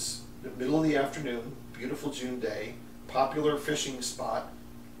was the middle of the afternoon, beautiful June day, popular fishing spot.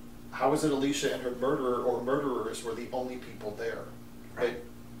 How is it Alicia and her murderer or murderers were the only people there? Right.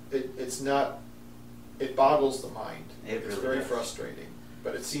 It's not, it boggles the mind. It's really very frustrating.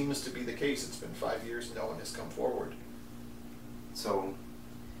 But it seems to be the case. It's been 5 years, no one has come forward. So,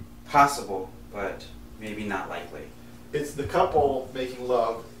 possible, but maybe not likely. It's the couple making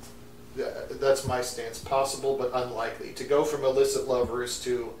love. That's my stance. Possible, but unlikely. To go from illicit lovers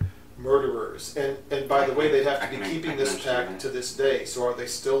to murderers. And by the way, they'd have to be keeping this pact to this day. So are they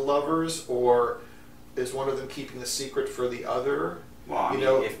still lovers, or is one of them keeping the secret for the other? Well, I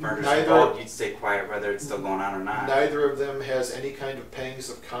mean, if murder's involved, you'd stay quiet whether it's still going on or not. Neither of them has any kind of pangs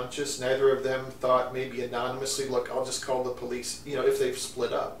of conscience. Neither of them thought, maybe anonymously, look, I'll just call the police, you know, if they've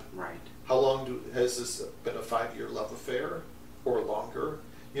split up. Right. How long has this been a 5-year love affair, or longer?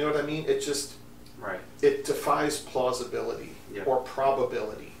 You know what I mean? It just, right. It defies plausibility. Yep. Or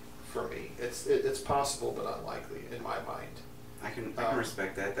probability for me. It's possible, but unlikely in my mind. I can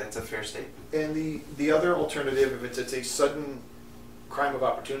respect that. That's a fair statement. And the other alternative, if it's a sudden crime of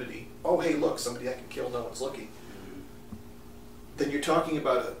opportunity, oh hey look, somebody I can kill, no one's looking, then you're talking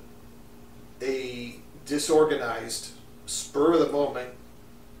about a disorganized, spur of the moment,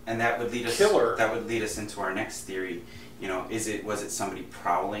 and that would lead us killer. That would lead us into our next theory. You know, was it somebody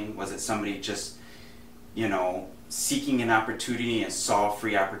prowling? Was it somebody just, you know, seeking an opportunity and saw a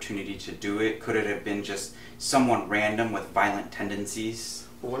free opportunity to do it? Could it have been just someone random with violent tendencies?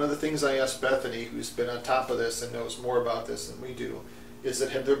 One of the things I asked Bethany, who's been on top of this and knows more about this than we do, is that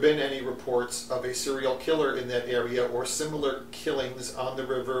have there been any reports of a serial killer in that area, or similar killings on the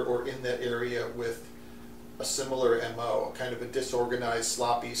river or in that area with a similar MO, kind of a disorganized,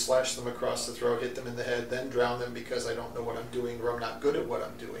 sloppy, slash them across the throat, hit them in the head, then drown them because I don't know what I'm doing, or I'm not good at what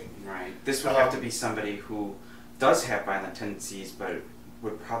I'm doing. Right. This would have to be somebody who does have violent tendencies, but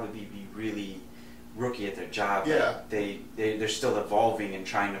would probably be really rookie at their job. Yeah. They're still evolving and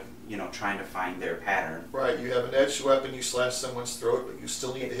trying to find their pattern. Right. You have an edged weapon, you slash someone's throat, but you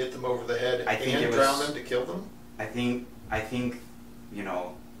still need to hit them over the head and drown them to kill them. I think, you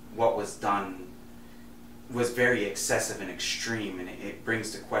know, what was done was very excessive and extreme, and it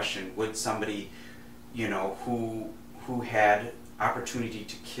brings to question, would somebody, you know, who had opportunity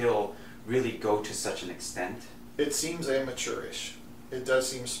to kill really go to such an extent? It seems amateurish. It does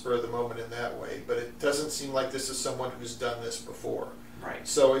seem spur of the moment in that way, but it doesn't seem like this is someone who's done this before. Right.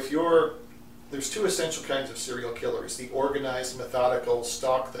 So there's two essential kinds of serial killers: the organized, methodical,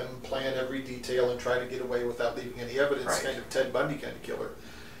 stalk them, plan every detail, and try to get away without leaving any evidence, right. kind of Ted Bundy kind of killer.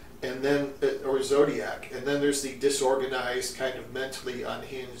 And then, or Zodiac. And then there's the disorganized, kind of mentally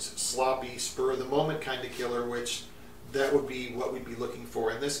unhinged, sloppy, spur of the moment kind of killer, which that would be what we'd be looking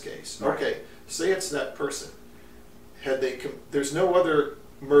for in this case. Right. Okay, say it's that person. There's no other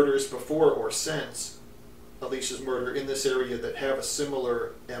murders before or since Alicia's murder in this area that have a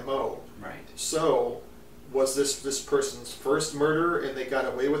similar MO. Right. So, was this person's first murder and they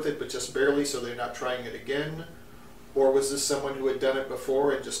got away with it, but just barely, so they're not trying it again? Or was this someone who had done it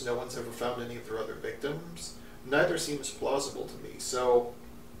before and just no one's ever found any of their other victims? Neither seems plausible to me. So,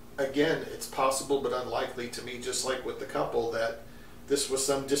 again, it's possible but unlikely to me, just like with the couple, that this was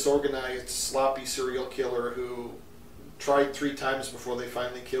some disorganized, sloppy serial killer who tried 3 times before they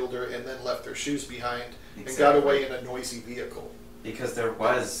finally killed her and then left their shoes behind and got away in a noisy vehicle. Because there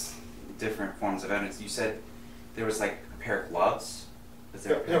was different forms of evidence. You said there was like a pair of gloves? Is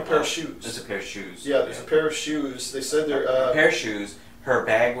there a pair of shoes. There's a pair of shoes. Yeah, there's a pair of shoes. They said they're... a pair of shoes. Her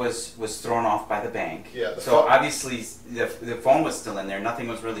bag was thrown off by the bank. Yeah. So obviously the phone was still in there. Nothing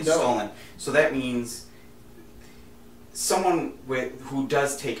was really stolen. So that means someone who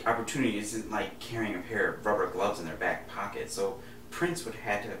does take opportunity isn't like carrying a pair of rubber gloves in their back pocket. So prints would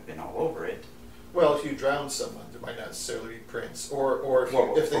have to have been all over it. Well, if you drown someone, there might not necessarily be prints. Or if they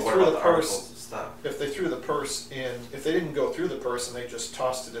what threw about the articles purse, and stuff? if they threw the purse in, if they didn't go through the purse and they just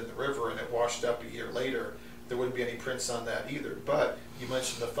tossed it in the river and it washed up a year later, there wouldn't be any prints on that either. But you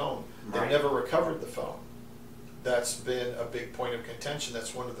mentioned the phone. Right. They never recovered the phone. That's been a big point of contention.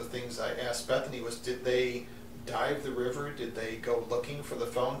 That's one of the things I asked Bethany was, did they dive the river? Did they go looking for the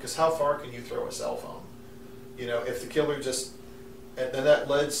phone? Because how far can you throw a cell phone? You know, if the killer just... And then that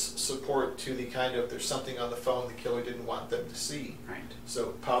lends support to the kind of, there's something on the phone the killer didn't want them to see. Right. So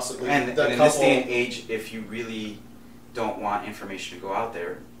possibly and that in couple, this day and age, if you really don't want information to go out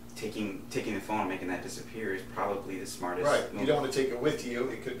there, taking the phone and making that disappear is probably the smartest right. move. You don't want to take it with you.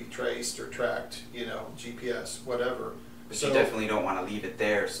 It could be traced or tracked, you know, GPS, whatever. But so, you definitely don't want to leave it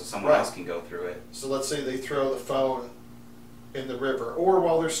there so someone right. else can go through it. So let's say they throw the phone in the river, or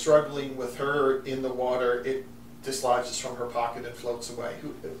while they're struggling with her in the water, it dislodges from her pocket and floats away.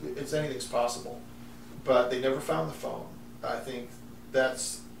 Anything's possible. But they never found the phone. I think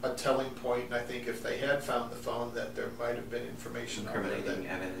that's a telling point, and I think if they had found the phone, that there might have been information on there that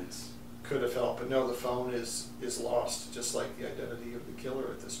evidence could have helped. But no, the phone is lost, just like the identity of the killer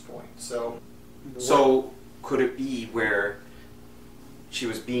at this point. So could it be where she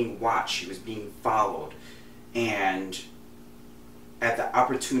was being watched, she was being followed, and at the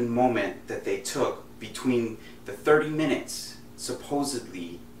opportune moment that they took between the 30 minutes,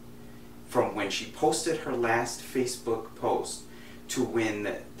 supposedly, from when she posted her last Facebook post to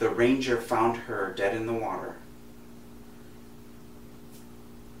when the ranger found her dead in the water,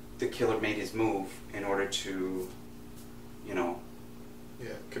 the killer made his move in order to, you know... Yeah,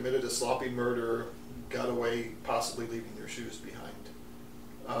 committed a sloppy murder, got away, possibly leaving their shoes behind.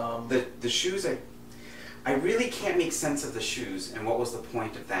 The shoes, I really can't make sense of the shoes, and what was the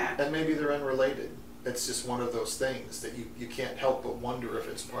point of that? And maybe they're unrelated. It's just one of those things that you can't help but wonder if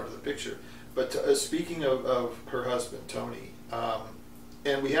it's part of the picture. But speaking of her husband, Tony,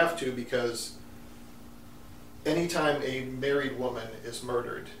 and we have to, because anytime a married woman is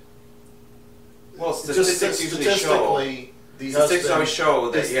murdered, well, statistics usually show, the statistics always show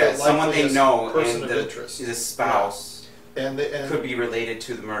that someone they know and the spouse could be related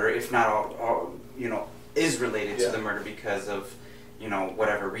to the murder, if not all is related to the murder because of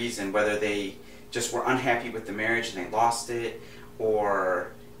whatever reason, whether they just were unhappy with the marriage and they lost it,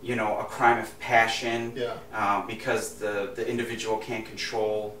 or a crime of passion because the individual can't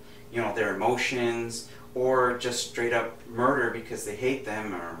control their emotions, or just straight up murder because they hate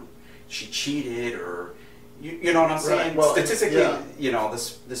them, or she cheated, or you know what I'm saying? Well, statistically,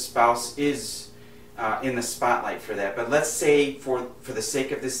 the spouse is in the spotlight for that. But let's say for the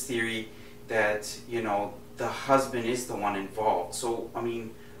sake of this theory that the husband is the one involved. So I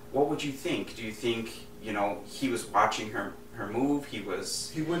mean, what would you think? Do you think he was watching her move? He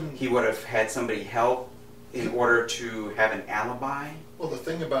would have had somebody help in order to have an alibi? Well, the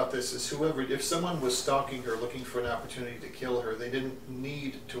thing about this is if someone was stalking her looking for an opportunity to kill her, they didn't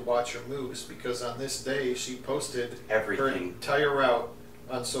need to watch her moves, because on this day she posted everything, her entire route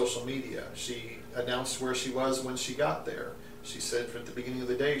on social media. She announced where she was when she got there. She said at the beginning of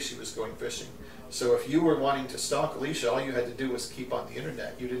the day she was going fishing. So if you were wanting to stalk Alicia, all you had to do was keep on the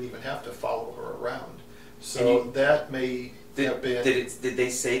internet. You didn't even have to follow her around. So that may have been... Did they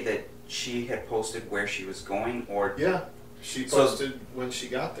say that she had posted where she was going, or... Yeah, she posted when she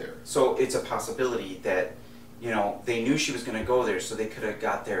got there. So it's a possibility that, you know, they knew she was going to go there, so they could have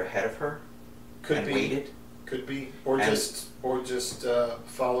got there ahead of her and waited. Could be, or just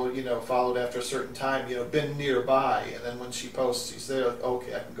followed after a certain time, been nearby, and then when she posts, she's there. Like,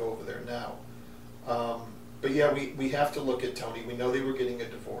 okay, I can go over there now. But yeah, we have to look at Tony. We know they were getting a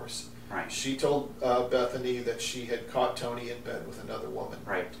divorce. Right. She told Bethany that she had caught Tony in bed with another woman.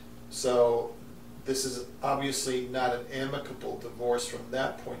 Right. So this is obviously not an amicable divorce from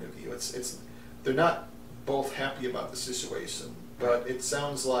that point of view. It's they're not both happy about the situation, but it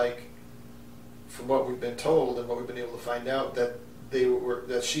sounds like, from what we've been told and what we've been able to find out, that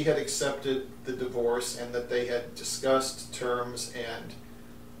that she had accepted the divorce and that they had discussed terms, and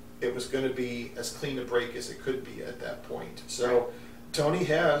it was going to be as clean a break as it could be at that point. So Tony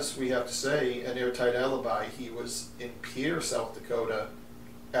has, we have to say, an airtight alibi. He was in Pierre, South Dakota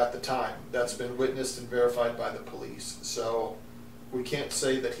at the time. That's been witnessed and verified by the police. So we can't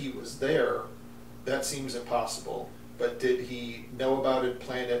say that he was there. That seems impossible. But did he know about it,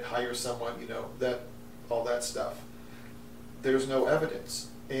 plan it, hire someone, all that stuff? There's no evidence.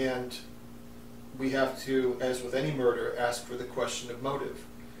 And we have to, as with any murder, ask for the question of motive.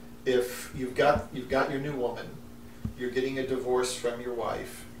 If you've got your new woman, you're getting a divorce from your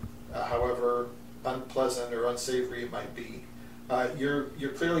wife, however unpleasant or unsavory it might be, you're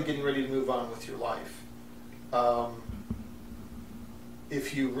clearly getting ready to move on with your life.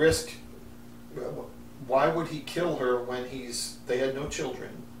 If you risk, why would he kill her when they had no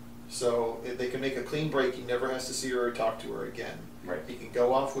children? So they can make a clean break. He never has to see her or talk to her again. Right. He can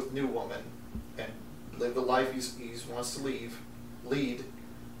go off with new woman and live the life he wants to lead.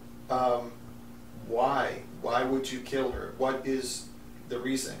 Why? Why would you kill her? What is the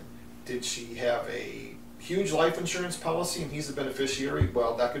reason? Did she have a huge life insurance policy and he's the beneficiary?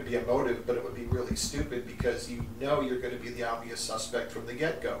 Well, that could be a motive, but it would be really stupid because you're going to be the obvious suspect from the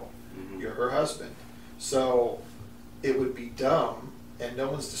get-go. Mm-hmm. You're her husband. So it would be dumb, and no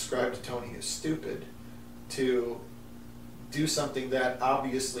one's described Tony as stupid, to do something that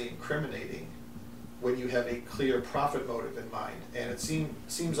obviously incriminating when you have a clear profit motive in mind. And it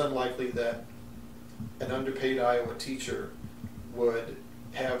seems unlikely that an underpaid Iowa teacher would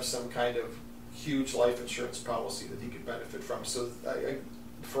have some kind of huge life insurance policy that he could benefit from. So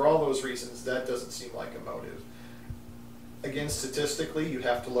for all those reasons, that doesn't seem like a motive. Again, statistically, you'd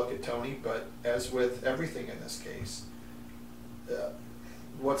have to look at Tony, but as with everything in this case,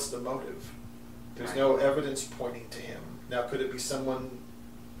 what's the motive? There's no evidence pointing to him. Now, could it be someone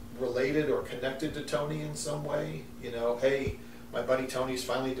related or connected to Tony in some way? Hey, my buddy Tony's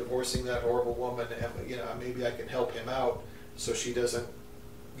finally divorcing that horrible woman, and maybe I can help him out so she doesn't,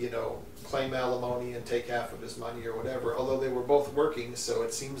 claim alimony and take half of his money or whatever. Although they were both working, so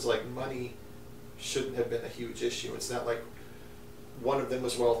it seems like money shouldn't have been a huge issue. It's not like one of them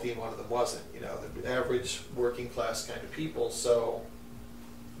was wealthy and one of them wasn't. The average working class kind of people. So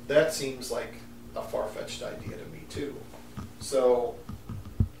that seems like a far-fetched idea to me too. So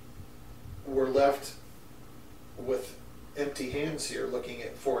we're left with empty hands here looking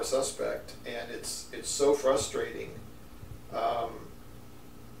for a suspect, and it's so frustrating.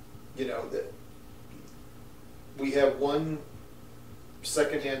 That we have one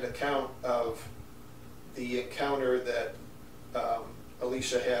secondhand account of the encounter that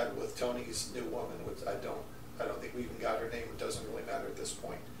Alicia had with Tony's new woman, which I don't think we even got her name. It doesn't really matter at this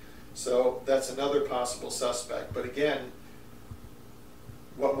point. So that's another possible suspect. But again,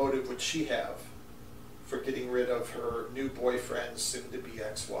 what motive would she have for getting rid of her new boyfriend's soon-to-be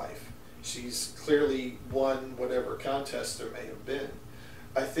ex-wife? She's clearly won whatever contest there may have been.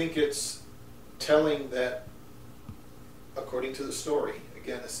 I think it's telling that, according to the story,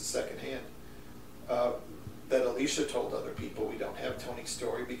 again, this is secondhand, that Alicia told other people. We don't have Tony's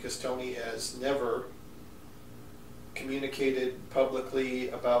story because Tony has never communicated publicly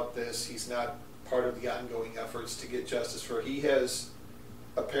about this. He's not part of the ongoing efforts to get justice for her. He has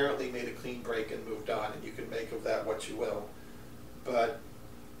apparently made a clean break and moved on, and you can make of that what you will. But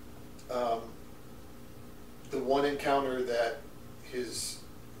the one encounter that his,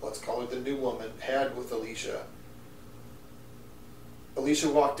 let's call her the new woman, had with Alicia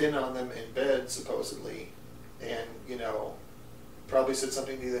walked in on them in bed, supposedly, and, probably said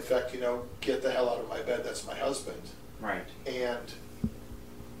something to the effect, get the hell out of my bed, that's my husband. Right. And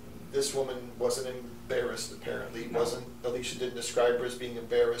this woman wasn't embarrassed, apparently. No. Alicia didn't describe her as being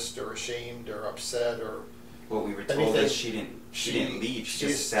embarrassed or ashamed or upset or What we were told is she didn't leave. She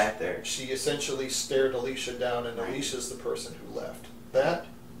just sat there. She essentially stared Alicia down, and Right. Alicia's the person who left. That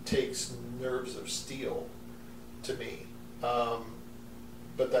takes nerves of steel to me.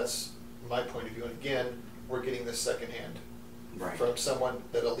 But that's my point of view. And again, we're getting this secondhand Right. from someone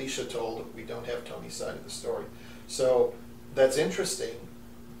that Alicia told. We don't have Tony's side of the story. So that's interesting,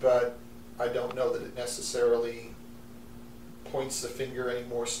 but I don't know that it necessarily points the finger any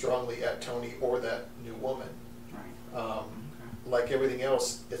more strongly at Tony or that new woman. Right. Like everything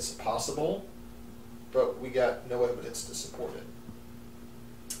else, it's possible, but we got no evidence to support it.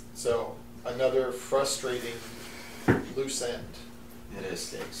 So another frustrating loose end. It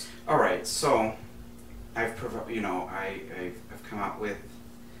is. All right. So I've I've come out with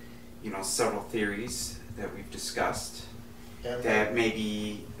several theories that we've discussed And that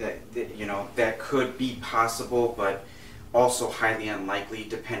maybe that could be possible, but also highly unlikely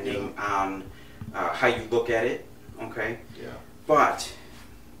depending on how you look at it. Okay. yeah. But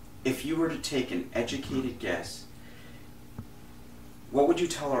if you were to take an educated guess, what would you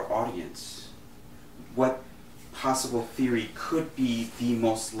tell our audience? What possible theory could be the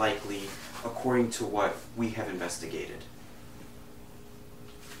most likely according to what we have investigated?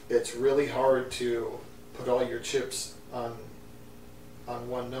 It's really hard to put all your chips on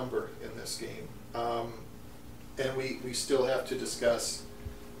one number in this game. And we still have to discuss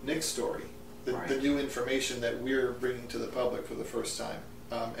Nick's story, the Right. new information that we're bringing to the public for the first time.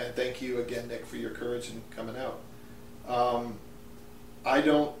 And thank you again, Nick, for your courage in coming out.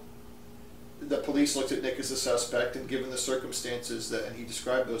 The police looked at Nick as a suspect, and given the circumstances and he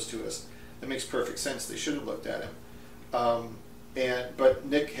described those to us, it makes perfect sense. They should have looked at him. But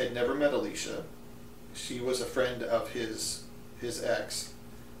Nick had never met Alicia. She was a friend of his ex,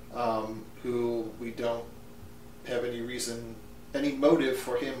 who we don't have any motive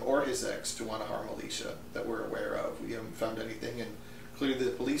for him or his ex to want to harm Alicia that we're aware of. We haven't found anything, and clearly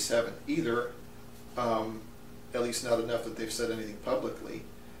the police haven't either, at least not enough that they've said anything publicly.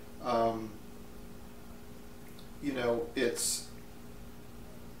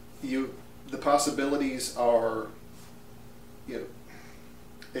 The possibilities are,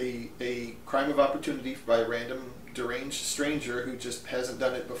 a crime of opportunity by a random deranged stranger who just hasn't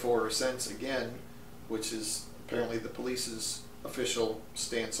done it before or since again, which is apparently the police's official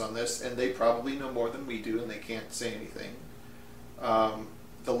stance on this, and they probably know more than we do and they can't say anything.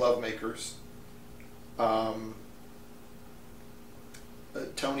 The Lovemakers,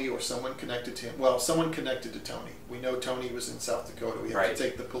 Tony or someone connected to him. Well, someone connected to Tony. We know Tony was in South Dakota. We have Right. to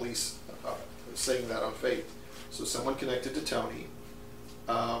take the police saying that on faith. So someone connected to Tony,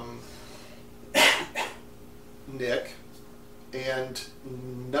 Nick, and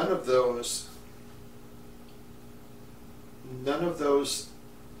none of those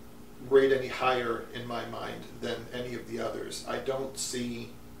rate any higher in my mind than any of the others. I don't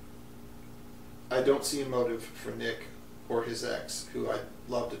see a motive for Nick or his ex, who I'd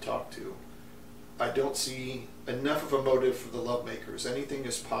love to talk to. I don't see enough of a motive for the Lovemakers. Anything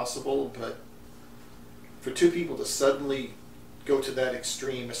is possible, but for two people to suddenly go to that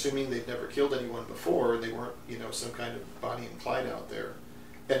extreme, assuming they've never killed anyone before, and they weren't, some kind of Bonnie and Clyde out there,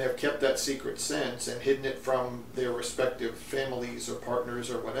 and have kept that secret since and hidden it from their respective families or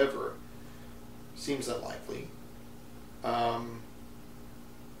partners or whatever, seems unlikely.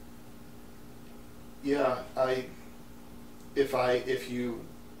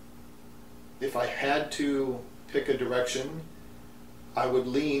 If I had to pick a direction, I would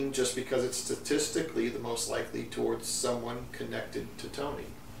lean, just because it's statistically the most likely, towards someone connected to Tony.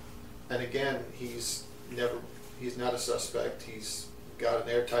 And again, he's not a suspect. He's got an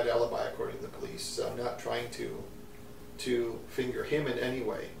airtight alibi according to the police. So I'm not trying to finger him in any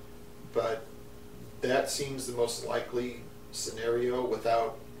way, but that seems the most likely scenario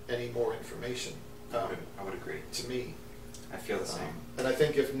without any more information. I would agree. To me. I feel the same. And I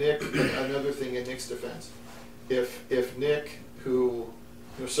think if Nick, another thing in Nick's defense, if Nick, who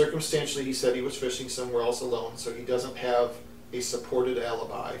circumstantially he said he was fishing somewhere else alone, so he doesn't have a supported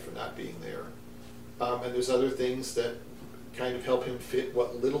alibi for not being there, and there's other things that kind of help him fit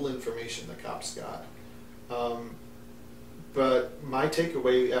what little information the cops got. But my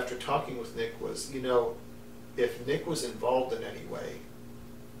takeaway after talking with Nick was, if Nick was involved in any way,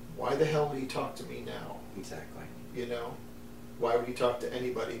 why the hell would he talk to me now? Exactly. Why would he talk to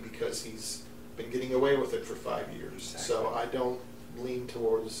anybody? Because he's been getting away with it for 5 years. Exactly. So I don't lean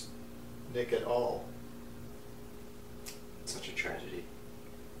towards Nick at all. It's such a tragedy.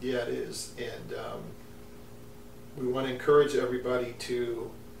 Yeah, it is. And we want to encourage everybody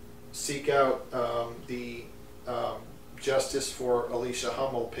to seek out the Justice for Alicia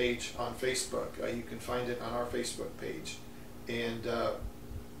Hummel page on Facebook. You can find it on our Facebook page. And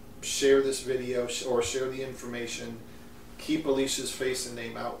share this video or share the information. Keep Alicia's face and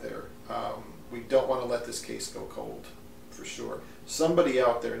name out there. We don't want to let this case go cold, for sure. Somebody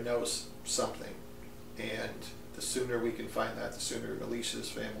out there knows something, and the sooner we can find that, the sooner Alicia's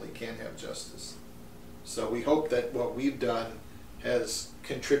family can have justice. So we hope that what we've done has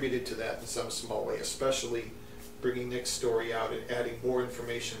contributed to that in some small way, especially bringing Nick's story out and adding more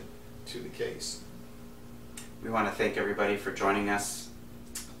information to the case. We want to thank everybody for joining us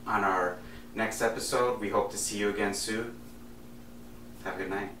on our next episode. We hope to see you again soon. Have a good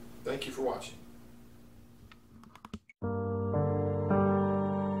night. Thank you for watching.